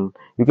can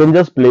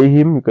just play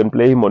him. You can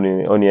play him on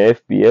your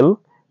FPL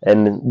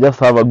and just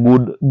have a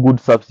good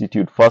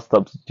substitute, fast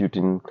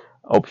substituting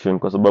option.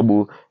 Because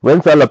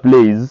when Salah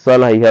plays,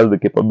 Salah he has the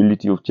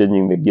capability of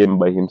changing the game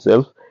by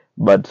himself.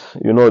 But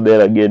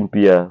there again,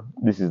 pia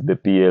this is the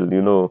PL.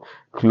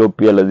 Klopp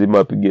pia lazima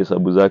apige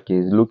hesabu zake.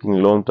 He's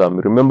looking long term.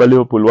 Remember,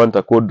 Liverpool want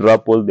a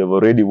quadruple. They've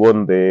already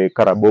won the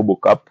Carabao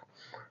Cup.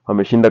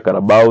 Wameshinda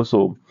Carabao,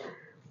 so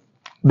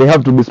they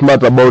have to be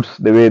smart about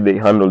the way they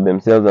handle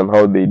themselves and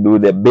how they do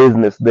their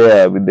business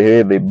there, with the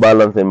way they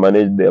balance and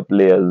manage their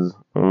players.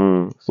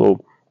 So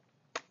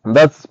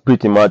that's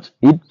pretty much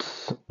it.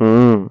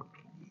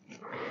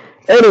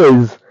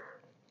 Anyways,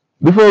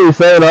 before we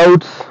sign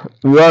out,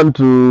 we are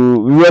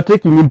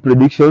taking in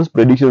predictions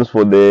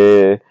for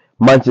the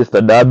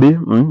Manchester derby.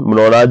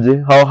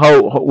 Mnaonaje?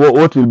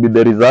 What will be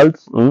the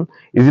results?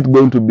 Is it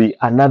going to be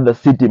another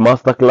City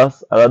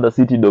masterclass, another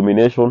City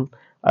domination?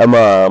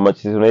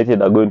 Manchester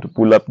United are going to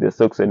pull up their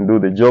socks and do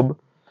the job.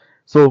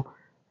 So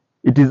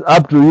it is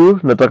up to you.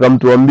 Nataka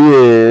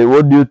mtuambie,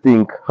 what do you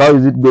think? How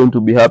is it going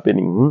to be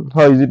happening?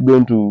 How is it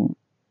going to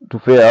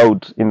fare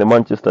out in the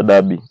Manchester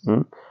derby?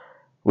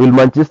 Will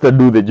Manchester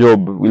do the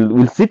job?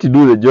 Will City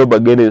do the job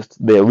against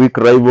their weak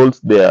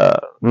rivals, their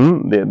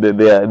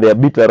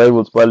bitter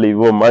rivals, pale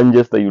hivyo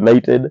Manchester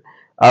United?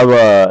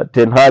 Our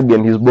Ten Hag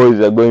and his boys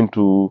are going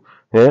to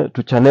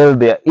channel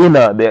their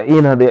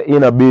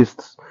inner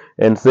beasts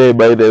and say,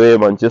 by the way,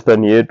 Manchester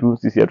ni yetu,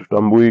 sisi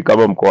hatutambui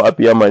kama mko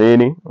wapi ama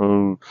nini.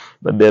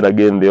 But then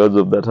again, the odds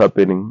of that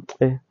happening,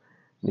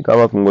 ni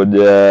kama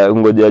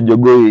kungoja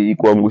jogoo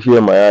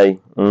ikuangushie mayai.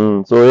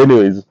 So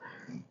anyways,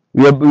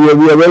 we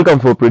are welcome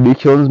for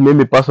predictions.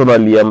 Maybe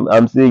personally,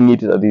 I'm saying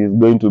it that it's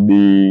going to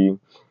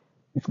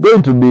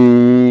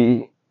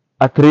be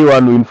a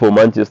 3-1 win for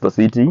Manchester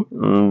City.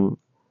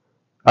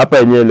 Hapa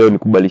yenyewe leo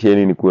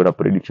nikubalisheni nikuwe na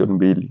prediction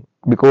mbili,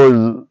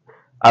 because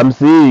I'm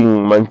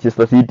seeing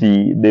Manchester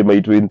City, they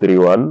might win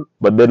 3-1,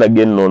 but then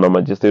again, no,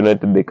 Manchester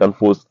United, they can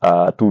force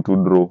a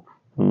 2-2 draw.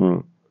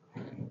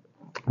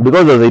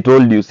 Because as I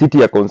told you,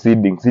 City are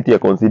conceding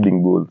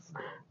goals.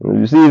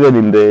 You see, even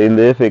in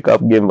the FA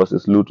Cup game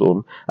versus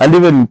Luton, and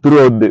even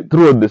throughout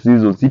the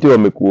season, City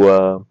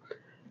wamekuwa,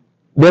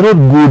 they're not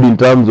good in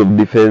terms of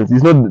defense.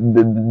 It's not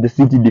the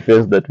City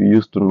defense that we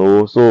used to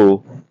know.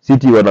 So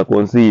City wana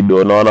concede,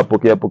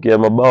 wanapokea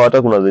mabao,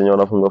 hata kuna zenye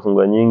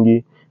wanafunga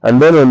nyingi.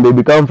 And then when they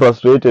become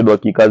frustrated,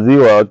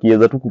 wakikaziwa,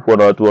 wakiweza tu kuwa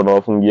na watu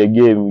wanawafungia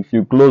game, if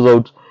you close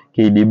out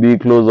KDB,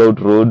 close out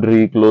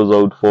Rodri, close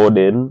out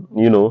Foden,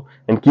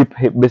 and keep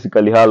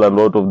basically Haaland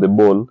out of the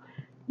ball,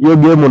 your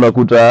game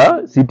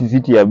unakuta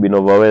City have been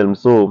overwhelmed.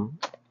 So,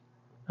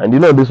 and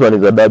this one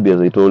is a derby,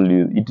 as I told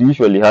you. It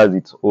usually has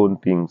its own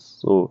things.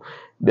 So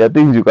there are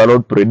things you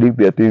cannot predict,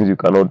 there are things you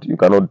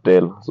cannot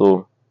tell.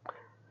 So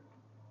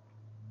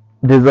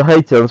there's a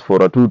high chance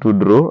for a 2-2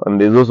 draw, and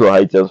there's also a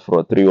high chance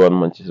for a 3-1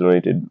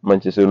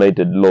 Manchester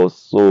United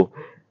loss. So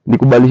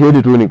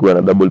nikubalisheni tu nikuwa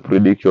na double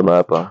prediction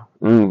hapa.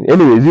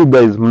 Anyways, you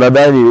guys,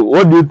 mnadhani,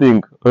 what do you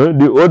think?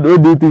 What do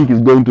you think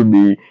is going to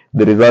be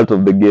the result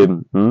of the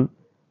game?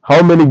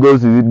 How many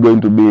goals is it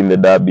going to be in the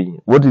derby?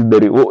 What is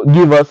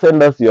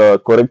send us your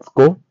correct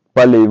score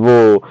pale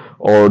hivyo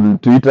on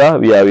Twitter.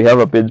 We have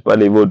a page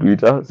pale hivyo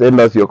Twitter. Send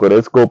us your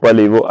correct score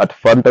pale hivyo at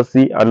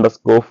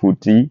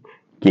fantasy_footy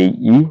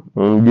KE.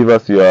 Give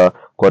us your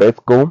correct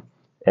score,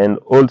 and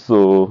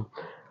also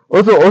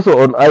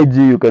on IG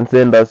you can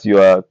send us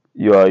your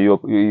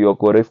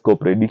correct score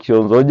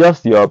predictions, or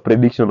just your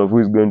prediction of who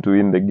is going to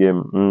win the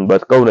game.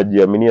 But kama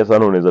unajiaminia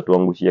sana unaweza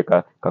tuangushia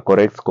ka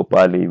correct score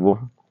pale hivyo.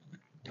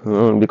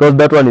 Because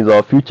that one is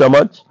our future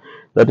match.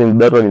 That one is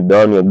the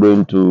one we're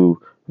going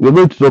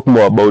to talk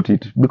more about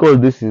it, because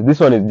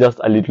this one is just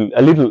a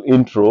little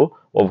intro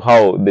of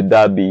how the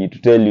derby, to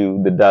tell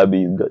you the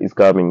derby is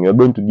coming. We're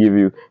going to give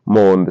you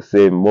more on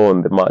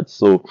the match.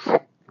 So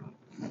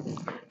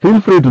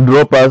feel free to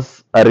drop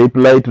us a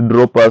reply, to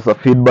drop us a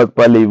feedback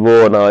pale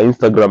hivyo on our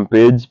Instagram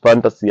page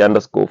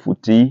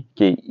fantasy_footy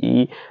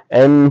KE,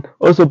 and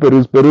also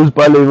peruse pale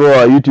hivyo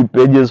our YouTube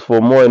pages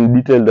for more and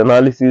detailed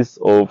analysis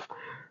of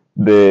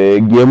the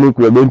game week.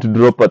 We're going to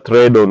drop a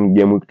thread on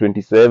game week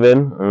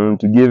 27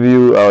 to give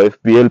you, our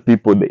FPL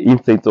people, the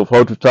insights of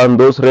how to turn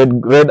those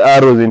red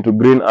arrows into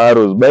green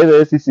arrows. By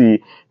the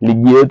SEC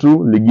Ligi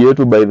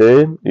yetu, by the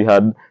way, we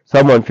had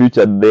someone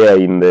featured there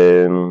in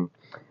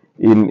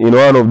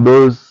one of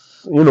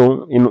those, in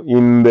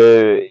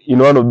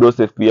one of those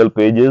FPL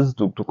pages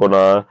to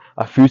kona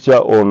a feature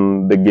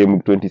on the game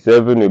week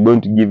 27. We're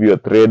going to give you a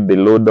thread, the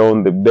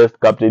lowdown, the best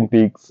captain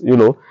picks.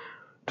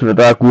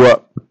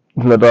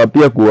 Tunataka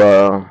pia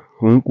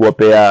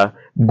kuwapea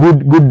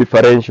good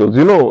differentials.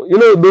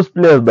 Those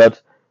players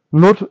that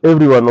not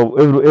every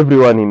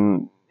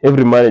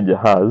manager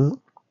has,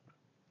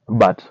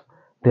 but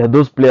there are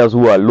those players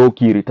who are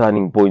low-key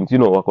returning points,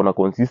 wako na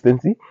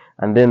consistency,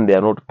 and then they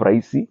are not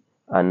pricey,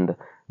 and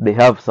they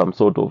have some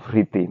sort of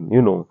rhythm,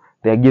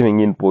 they are giving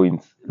in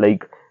points.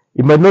 Like,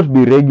 it might not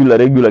be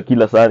regular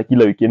kila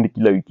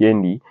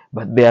weekendi,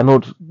 but they are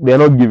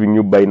not giving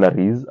you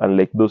binaries,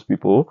 unlike those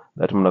people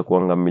that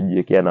mnakuanga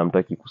mmejiekea na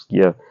mtaki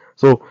kusikia.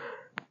 So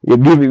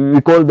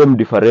we call them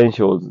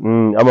differentials,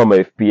 ama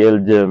my FPL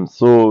gems.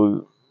 So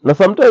now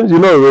sometimes,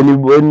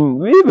 when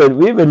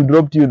we even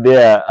dropped you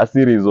there a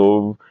series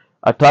of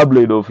a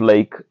tabloid of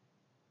like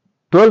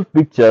 12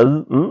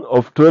 pictures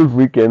of 12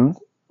 weekends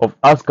of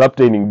us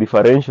captaining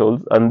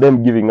differentials and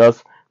them giving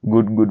us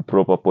good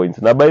proper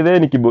points. Na by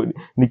then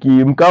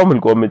nikimkao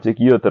mlikuwa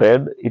mmecheki hiyo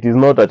thread, it is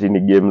not ati ni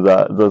game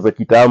za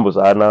kitambo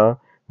sana.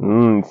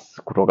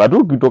 Kutoka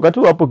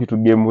tu hapo kitu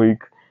game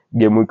week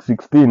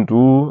 16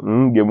 tu,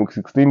 game week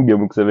 16,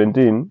 game week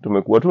 17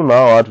 tumekuwa tu na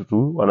hao watu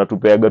tu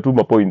wanatupeaga tu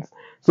ma points.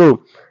 So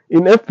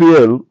in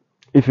FPL,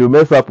 if you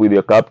mess up with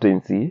your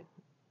captaincy,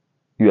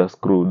 you are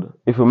screwed.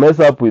 If you mess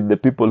up with the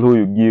people who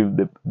you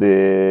give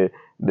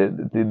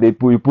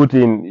you put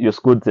in your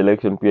squad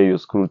selection, pia you're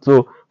screwed.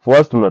 So for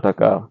us,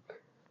 tunataka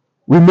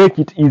we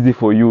make it easy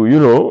for you. We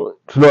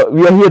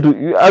are here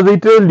to, as I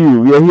tell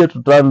you, we are here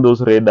to turn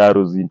those red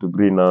arrows into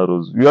green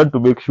arrows. We want to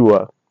make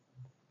sure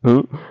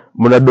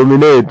muna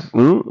dominate,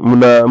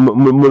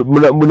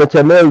 muna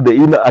channel the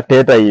inner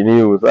Arteta in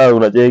you. Sasa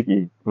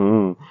unacheki.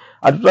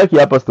 Hatutaki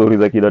hapa stories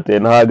za kina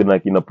Ten Hag na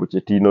kina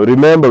Pochettino.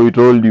 Remember we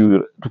told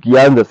you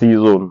tukianza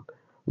season,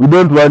 we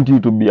don't want you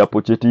to be a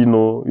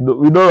Pochettino.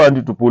 We don't want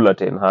you to pull a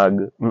Ten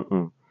Hag.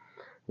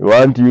 We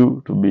want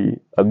you to be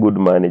a good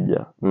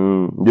manager.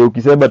 Ndio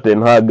ukisema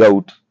Ten Hag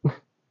out,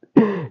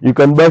 you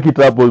can back it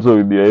up also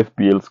with your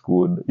FPL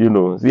squad.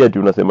 Si ati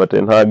unasema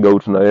Ten Hag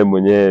out na wewe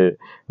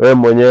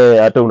mwenyewe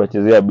hata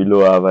unachezea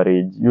below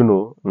average,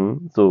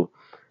 So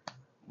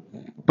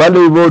pale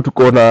hivyo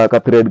tuko na ka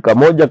thread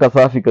kamoja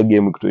kasafi ka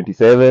game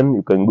 27.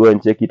 You can go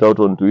and check it out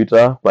on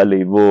Twitter. Pale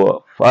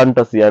hivyo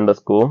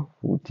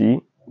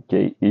fantasy_footy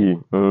KE,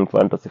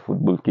 Fantasy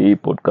Football KE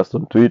podcast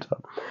on Twitter.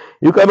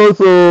 You can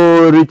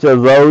also reach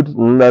us out,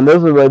 and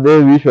also by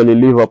there we usually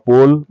leave a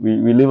poll.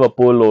 We leave a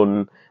poll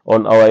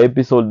on our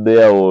episode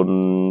there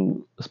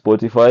on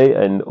Spotify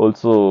and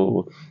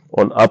also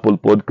on Apple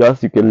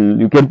Podcasts.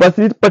 You can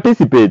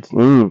participate.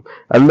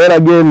 And then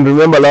again,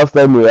 remember last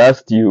time we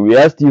asked you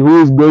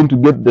who is going to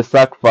get the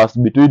sack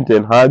first between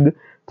Ten Hag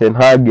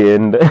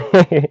and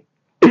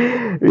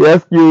we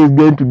asked you who is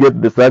going to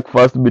get the sack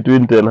first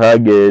between Ten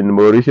Hag and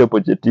Mauricio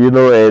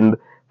Pochettino, and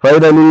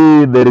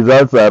finally the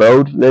results are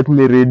out. Let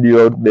me read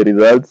you out the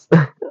results.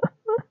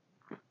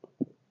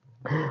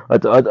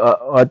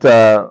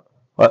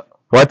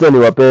 Wacha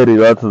niwapee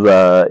results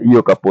za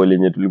hiyo kapoli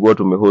yenye tulikuwa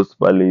tumehost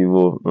pale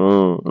hivyo.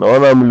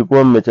 Naona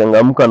mlikuwa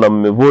mmechangamka na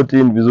mmevote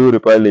in vizuri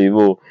pale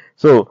hivyo.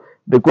 So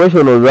the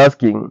question was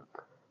asking,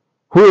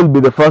 who will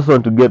be the first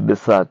one to get the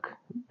sack,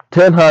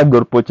 Ten Hag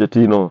or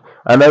Pochettino?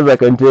 And as I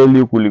can tell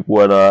you,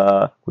 kulikuwa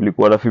na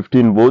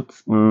 15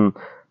 votes.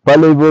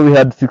 Pale hivyo we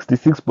had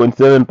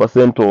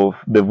 66.7% of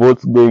the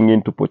votes going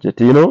into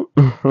Pochettino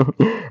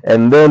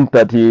and then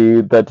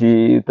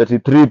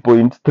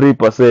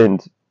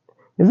 33.3%.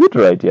 Is it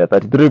right? Yeah,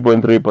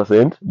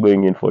 33.3%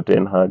 going in for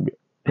Ten Hag.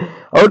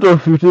 Out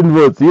of 15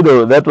 votes,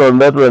 that one,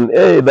 that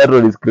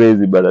one is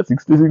crazy, but at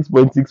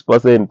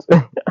 66.6%.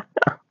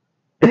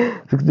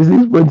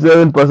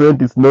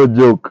 66.7% is no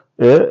joke.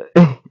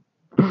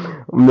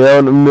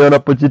 Mmeona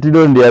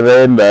Pochettino ndiye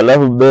anaenda,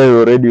 alafu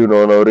mbele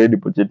already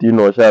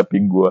Pochettino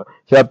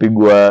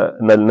shapigwa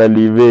na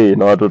Live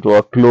na watoto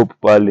wa Klopp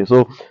pale.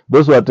 So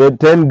those were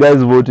 10 guys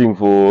voting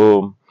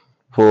for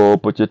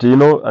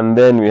Pochettino, and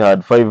then we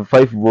had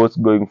five votes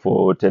going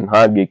for Ten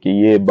Hag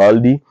aka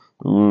Baldi.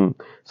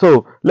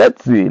 So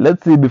let's see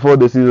before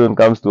the season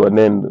comes to an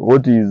end,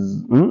 what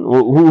is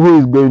who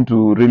is going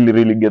to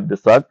really get the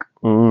sack.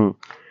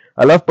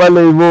 Alafu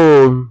pale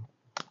hivyo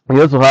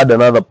we also had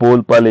another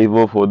poll pale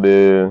hivyo for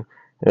the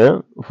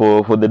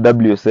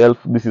WSL.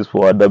 This is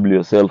for our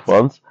WSL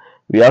fans.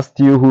 We asked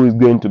you who is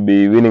going to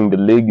be winning the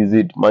league. Is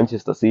it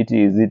Manchester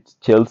City? Is it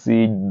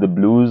Chelsea, the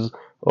Blues?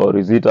 Or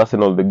is it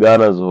Arsenal, the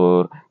Gunners,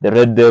 or the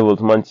Red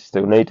Devils, Manchester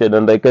United?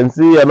 And I can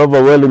see an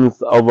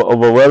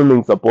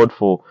overwhelming support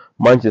for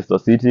Manchester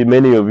City.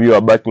 Many of you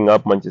are backing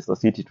up Manchester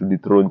City to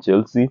dethrone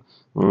Chelsea.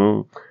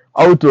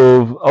 Out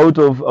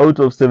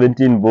of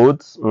 17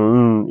 votes,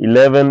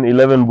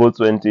 11 votes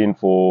went in.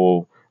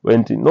 No,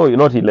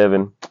 not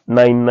 11.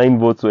 9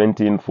 votes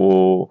went in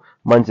for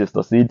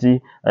Manchester City,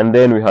 and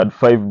then we had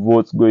 5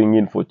 votes going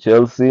in for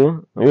Chelsea,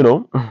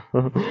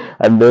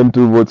 and then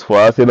 2 votes for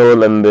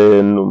Arsenal, and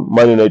then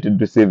Man United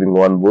receiving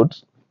 1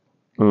 vote.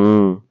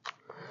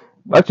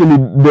 Actually,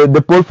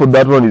 the poll for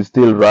that one is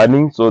still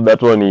running, so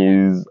that one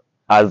is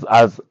as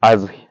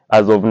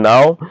of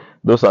now.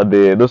 Those are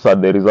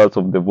the results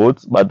of the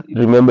votes, but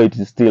remember it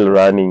is still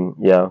running.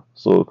 Yeah,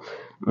 so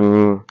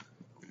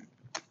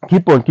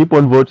keep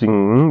on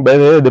voting. By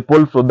the way, the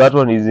poll for that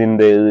one is in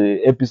the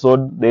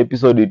episode. The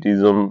episode, it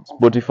is on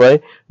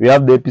Spotify. We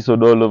have the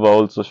episode all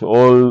over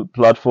all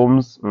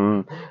platforms.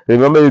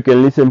 Remember, you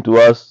can listen to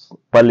us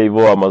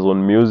Palevo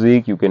Amazon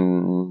Music. You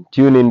can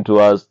tune in to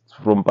us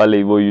from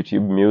Palevo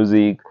YouTube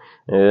Music,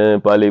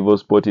 Palevo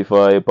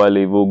Spotify,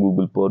 Palevo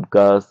Google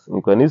Podcasts.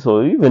 You can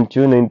also even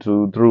tune in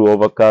through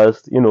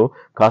Overcast,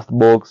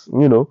 Castbox,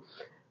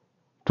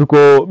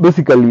 Tuko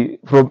basically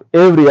from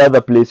every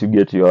other place you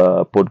get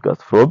your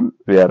podcast from.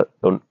 We are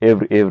on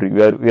every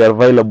we are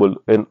available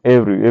in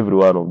every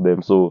one of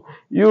them. So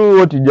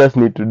what you just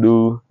need to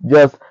do,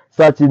 just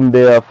search in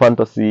there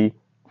Fantasy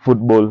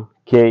Football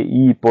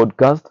KE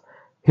podcast,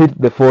 hit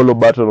the follow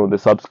button or the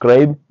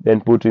subscribe, then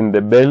put in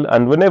the bell,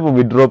 and whenever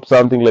we drop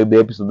something like the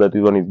episode that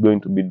this one is going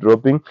to be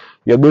dropping,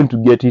 you're going to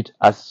get it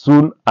as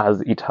soon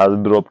as it has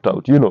dropped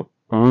out.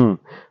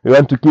 We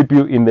want to keep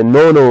you in the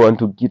know and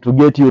to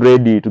get you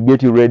ready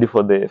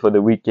for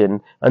the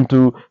weekend, and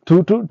to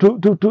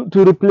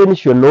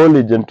replenish your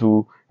knowledge, and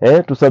to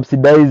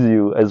subsidize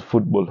you as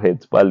football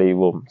heads pale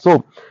hivyo.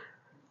 So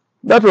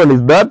that one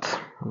is that.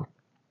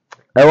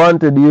 I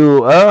wanted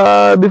you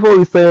before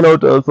we sign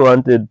out, I also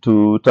wanted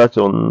to touch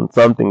on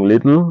something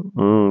little.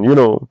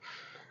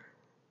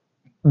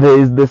 There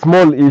is the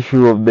small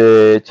issue of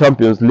the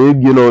Champions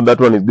League. That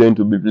one is going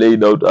to be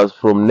played out as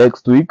from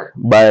next week.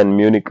 Bayern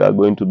Munich are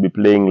going to be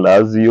playing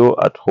Lazio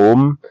at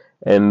home,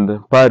 and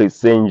Paris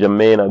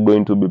Saint-Germain are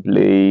going to be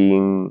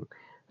playing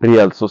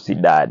Real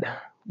Sociedad.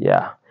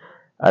 Yeah.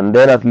 And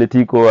then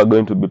Atletico are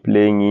going to be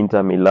playing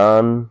Inter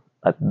Milan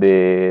at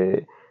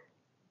the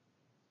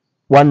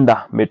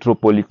Wanda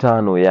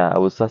Metropolitano. Yeah, I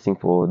was searching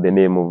for the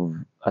name of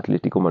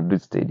Atletico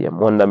Madrid Stadium.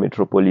 Wanda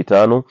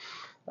Metropolitano.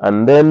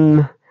 And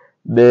then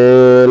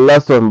the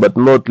last one but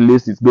not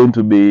least is going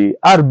to be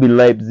RB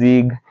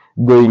Leipzig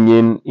going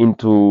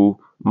into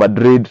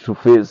Madrid to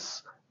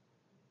face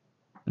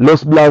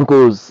Los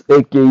Blancos,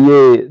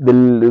 aka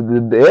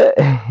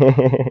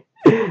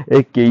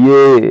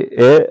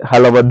aka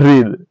Hala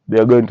Madrid. They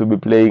are going to be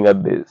playing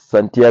at the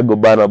Santiago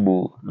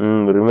Bernabeu.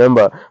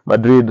 Remember,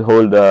 Madrid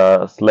hold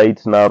a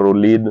slight narrow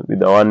lead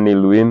with a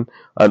 1-0 win,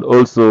 and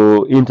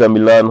also Inter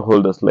Milan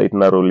hold a slight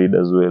narrow lead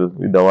as well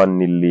with a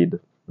 1-0 lead.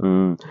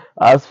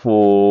 As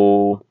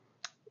for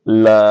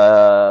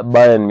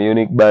Bayern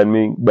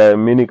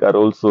Munich are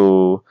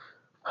also,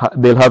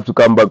 they'll have to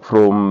come back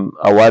from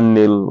a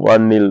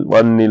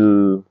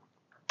 1-0.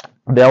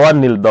 They are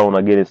 1-0 down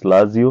against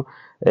Lazio,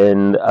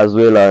 and as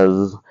well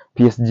as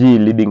PSG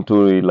leading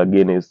 2-0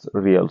 against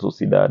Real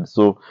Sociedad.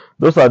 So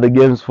those are the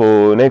games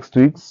for next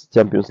week's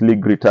Champions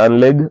League return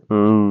leg.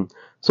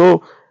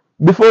 So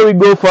before we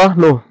go far,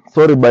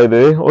 by the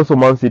way, also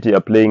Man City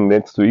are playing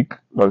next week.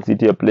 Man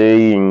City are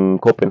playing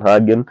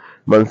Copenhagen.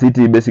 Man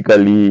City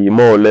basically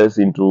more or less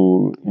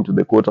into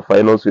the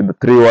quarterfinals with the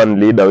 3-1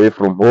 lead away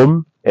from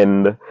home,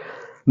 and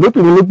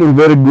looking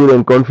very good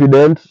and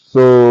confident.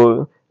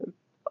 So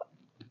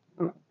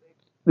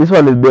this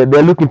one is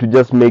they're looking to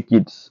just make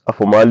it a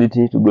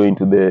formality to go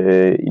into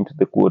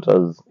the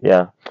quarters.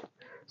 Yeah.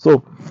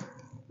 So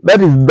that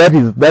is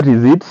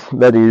it.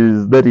 That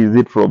is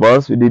it from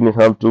us. We didn't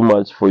have too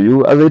much for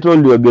you. As I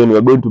told you again, we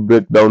are going to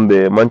break down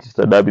the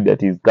Manchester derby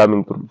that is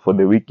coming for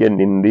the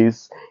weekend in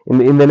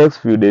the next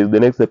few days. The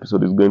next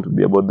episode is going to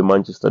be about the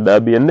Manchester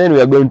derby, and then we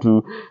are going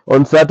to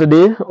on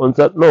Friday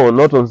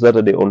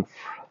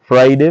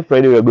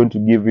we are going to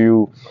give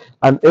you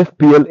an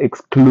FPL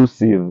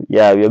exclusive.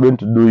 Yeah, we are going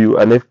to do you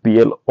an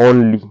FPL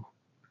only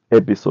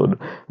episode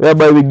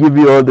whereby we give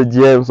you all the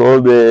gems,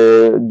 all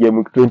the game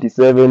week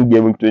 27,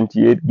 game week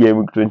 28, game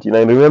week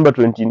 29. Remember,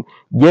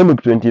 game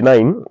week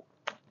 29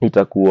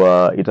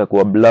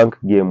 itakuwa blank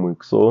game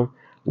week, so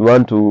we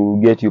want to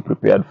get you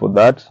prepared for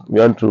that.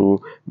 We want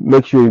to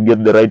make sure you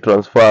get the right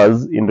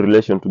transfers in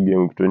relation to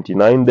game week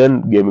 29.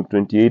 Then game week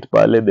 28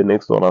 pale, the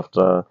next one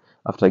after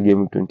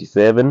game week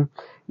 27,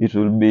 it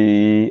will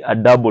be a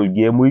double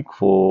game week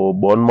for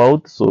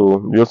Bournemouth. So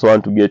we also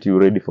want to get you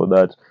ready for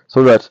that,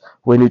 so that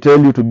when we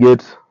tell you to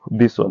get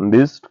this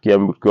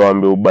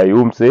tukiambe by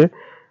umse,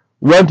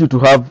 we want you to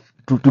have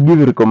to give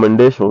you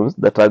recommendations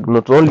that are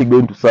not only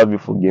going to serve you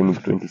for game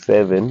week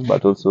 27,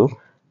 but also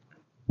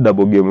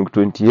double game week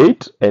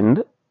 28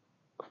 and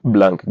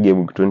blank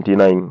game week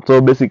 29. So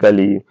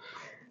basically,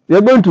 we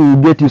are going to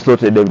get you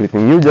sorted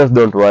everything. You just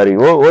don't worry.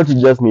 What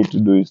you just need to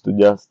do is to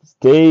just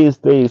stay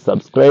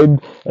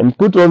subscribed and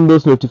put on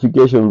those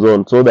notifications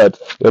on, so that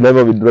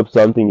whenever we drop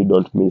something, you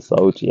don't miss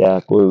out.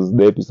 Yeah, because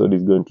the episode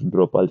is going to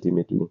drop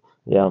ultimately.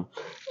 Yeah.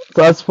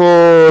 So as for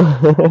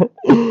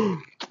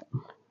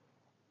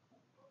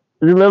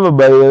remember,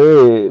 by the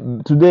way,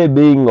 today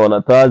being on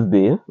a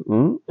Thursday,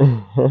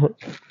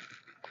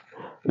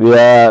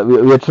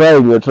 we're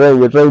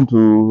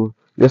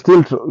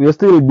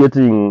still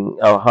getting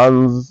our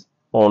hands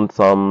on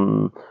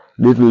some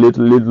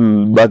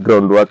little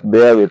background work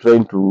there. We're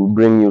trying to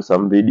bring you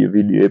some video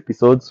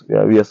episodes.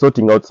 We are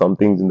sorting out some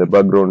things in the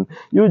background.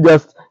 You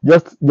just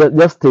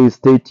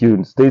stay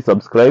tuned, stay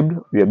subscribed.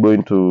 We are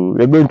going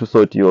to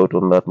sort you out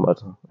on that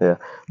matter. Yeah,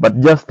 but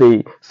just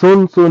stay.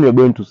 Soon you're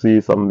going to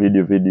see some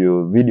video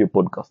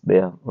podcast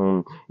there.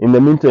 In the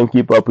meantime,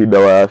 keep up with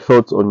our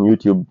shorts on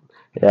YouTube.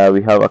 Yeah,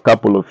 we have a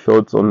couple of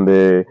shorts on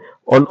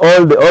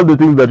all the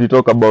things that we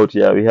talk about.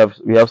 Yeah, we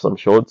have some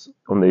shorts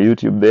on the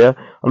YouTube there,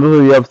 and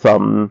also we have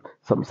some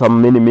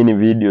mini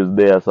videos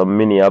there, some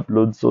mini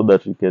uploads, so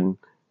that we can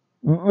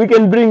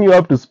bring you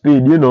up to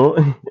speed,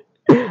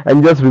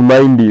 and just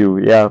remind you.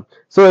 Yeah.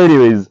 So,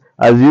 anyways,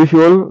 as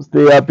usual,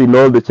 stay up in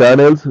all the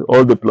channels,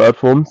 all the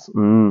platforms,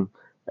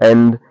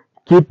 and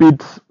keep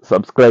it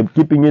subscribed,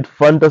 keeping it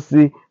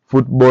fantasy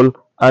football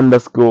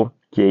underscore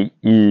ke.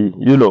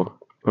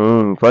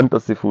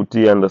 Fantasy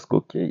footy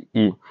underscore ke.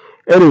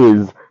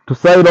 Anyways, to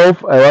sign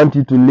off, I want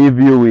you to leave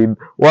you with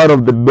one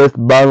of the best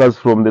bangers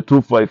from the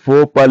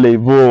 254 pale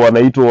hivyo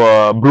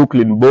wanaitwa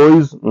Brooklyn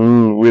Boys,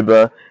 with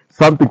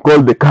something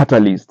called the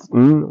Catalyst.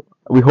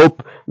 We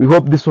hope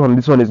this one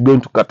is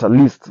going to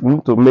catalyst,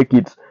 to make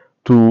it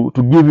to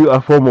give you a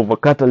form of a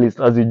catalyst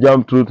as you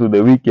jump through to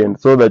the weekend,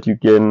 so that you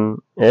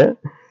can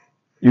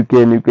you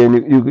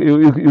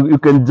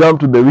can jump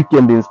to the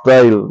weekend in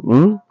style.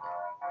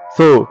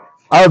 So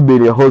I've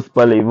been your host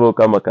pale hivyo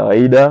kama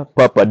kawaida,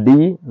 Papa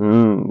D.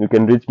 You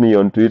can reach me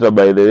on Twitter,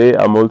 by the way.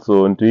 I'm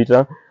also on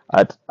Twitter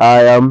at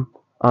 @IAM_Papa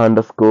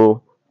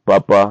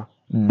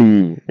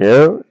D.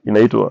 Yeah,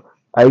 inaitwa.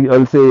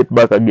 I'll say it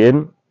back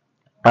again.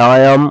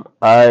 IAM_Papa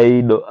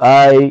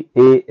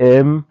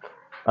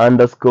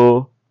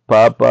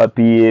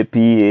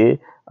PAPA_D.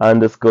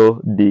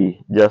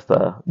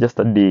 Just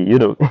a D.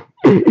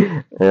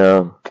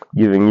 Yeah,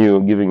 giving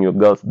your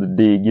girls the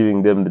D,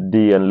 giving them the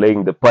D, and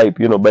laying the pipe.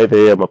 By the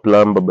way, I'm a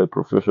plumber by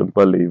profession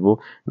pale hivyo,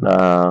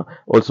 na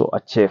also a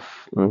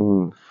chef.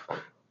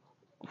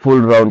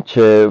 Full round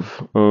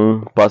chef,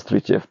 pastry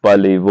chef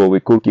pale hivyo. We're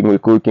cooking,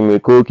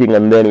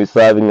 and then we're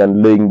serving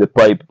and laying the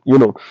pipe.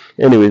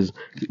 Anyways,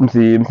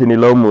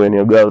 msinilaumu when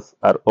your girls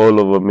are all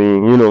over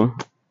me.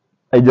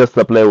 I just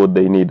supply what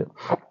they need.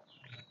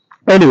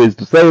 Anyways,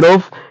 to sign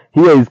off,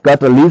 here is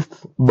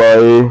Catalyst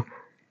by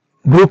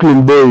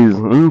Brooklyn Boys.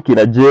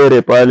 Kina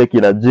Jere pale,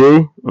 kina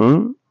J.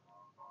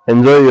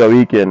 Enjoy your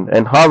weekend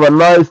and have a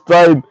nice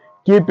time.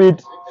 Keep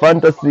it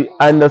fantasy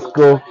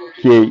underscore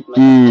ke.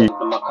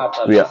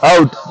 We are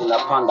out.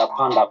 Zinapanda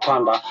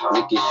panda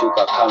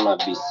zikishuka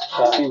cannabis.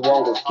 Si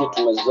uongo kitu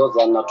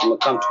tumezoza na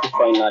tumekam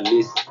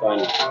tukifinalist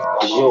bana.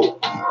 Yo,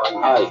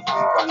 ai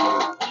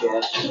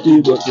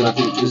Tibo tuna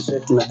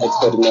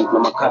experiment na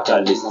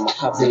makatalyst.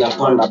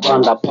 Zinapanda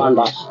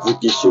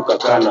zikishuka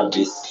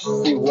cannabis.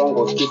 Si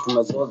uongo kitu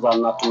tumezoza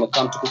na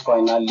tumekam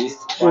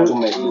tukifinalist.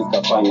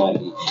 Tumefika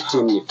finally.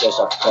 Team ni fresh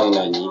up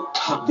finally.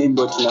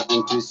 Tibo tuna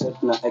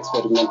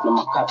experiment na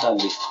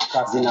makatalyst.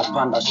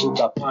 Zinapanda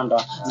shuka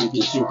panda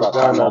zikishuka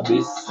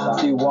cannabis.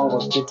 Si uongo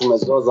kitu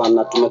tumezoza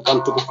na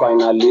tumekam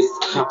tukifinalist.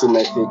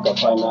 Tumefika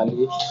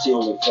finally. Team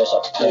ni fresh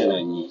up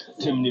finally.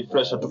 Team ni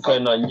fresh to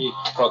finally.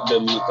 Fuck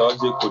them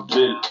nikaje ku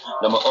drill.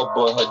 Na my up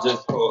boy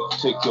hajesko.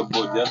 Check your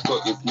boy jasko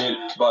is nil.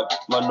 But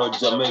man no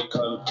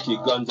Jamaican.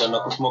 Kiganja na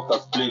kusmoke a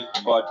split.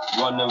 But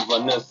one and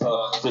Vanessa.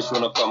 Say she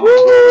wanna come with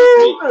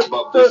me.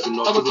 But they should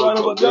not roll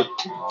for bit.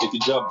 If you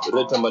jab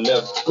right on my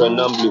left. Cry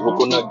numbly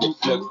huko na get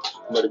flex.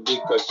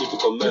 Maribika shit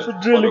comment.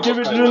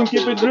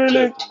 Keep it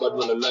drilling. But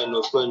when the line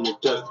of when you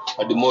test.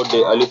 At the mode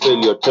day Ali fail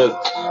your test.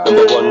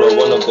 Number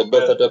one of the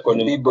best attack on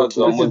the box.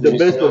 This is the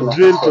best of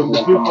drill from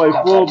the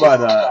 254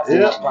 bana.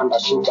 Yeah. Panda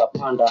shuka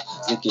panda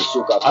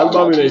zikishuka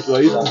Album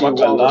inaitwa East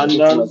mpaka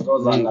London,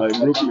 by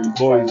Brooklyn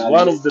Boys.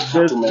 One of the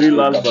best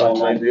drill albums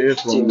by the way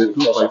from the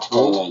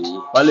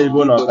 254. Pale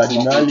hivyo na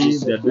Wakardinali,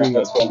 they are doing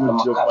a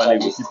good job pale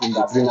hivyo, keeping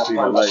the dream thing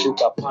alive.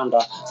 Shuka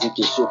panda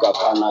zikishuka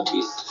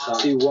cannabis.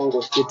 Si uongo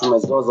kitu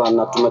tumezoza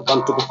na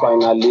tumekam tuku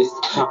finalist.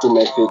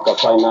 Tumefika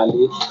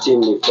finally. Team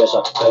ni fresh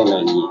at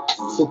finally.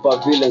 Super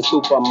villain,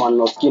 Superman,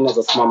 no skin as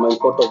a smama in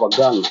court of a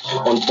gun.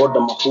 On board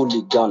I'm a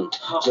hooligan.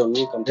 John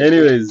Wick and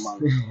Anyways.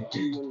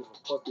 Unit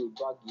of course ni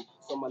baggy,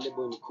 some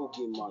label in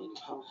cookie man.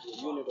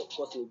 Unit of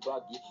course ni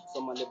baggy,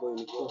 some label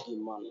in cookie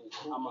man.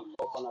 I'm a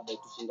coconut to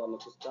shindane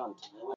ku stand.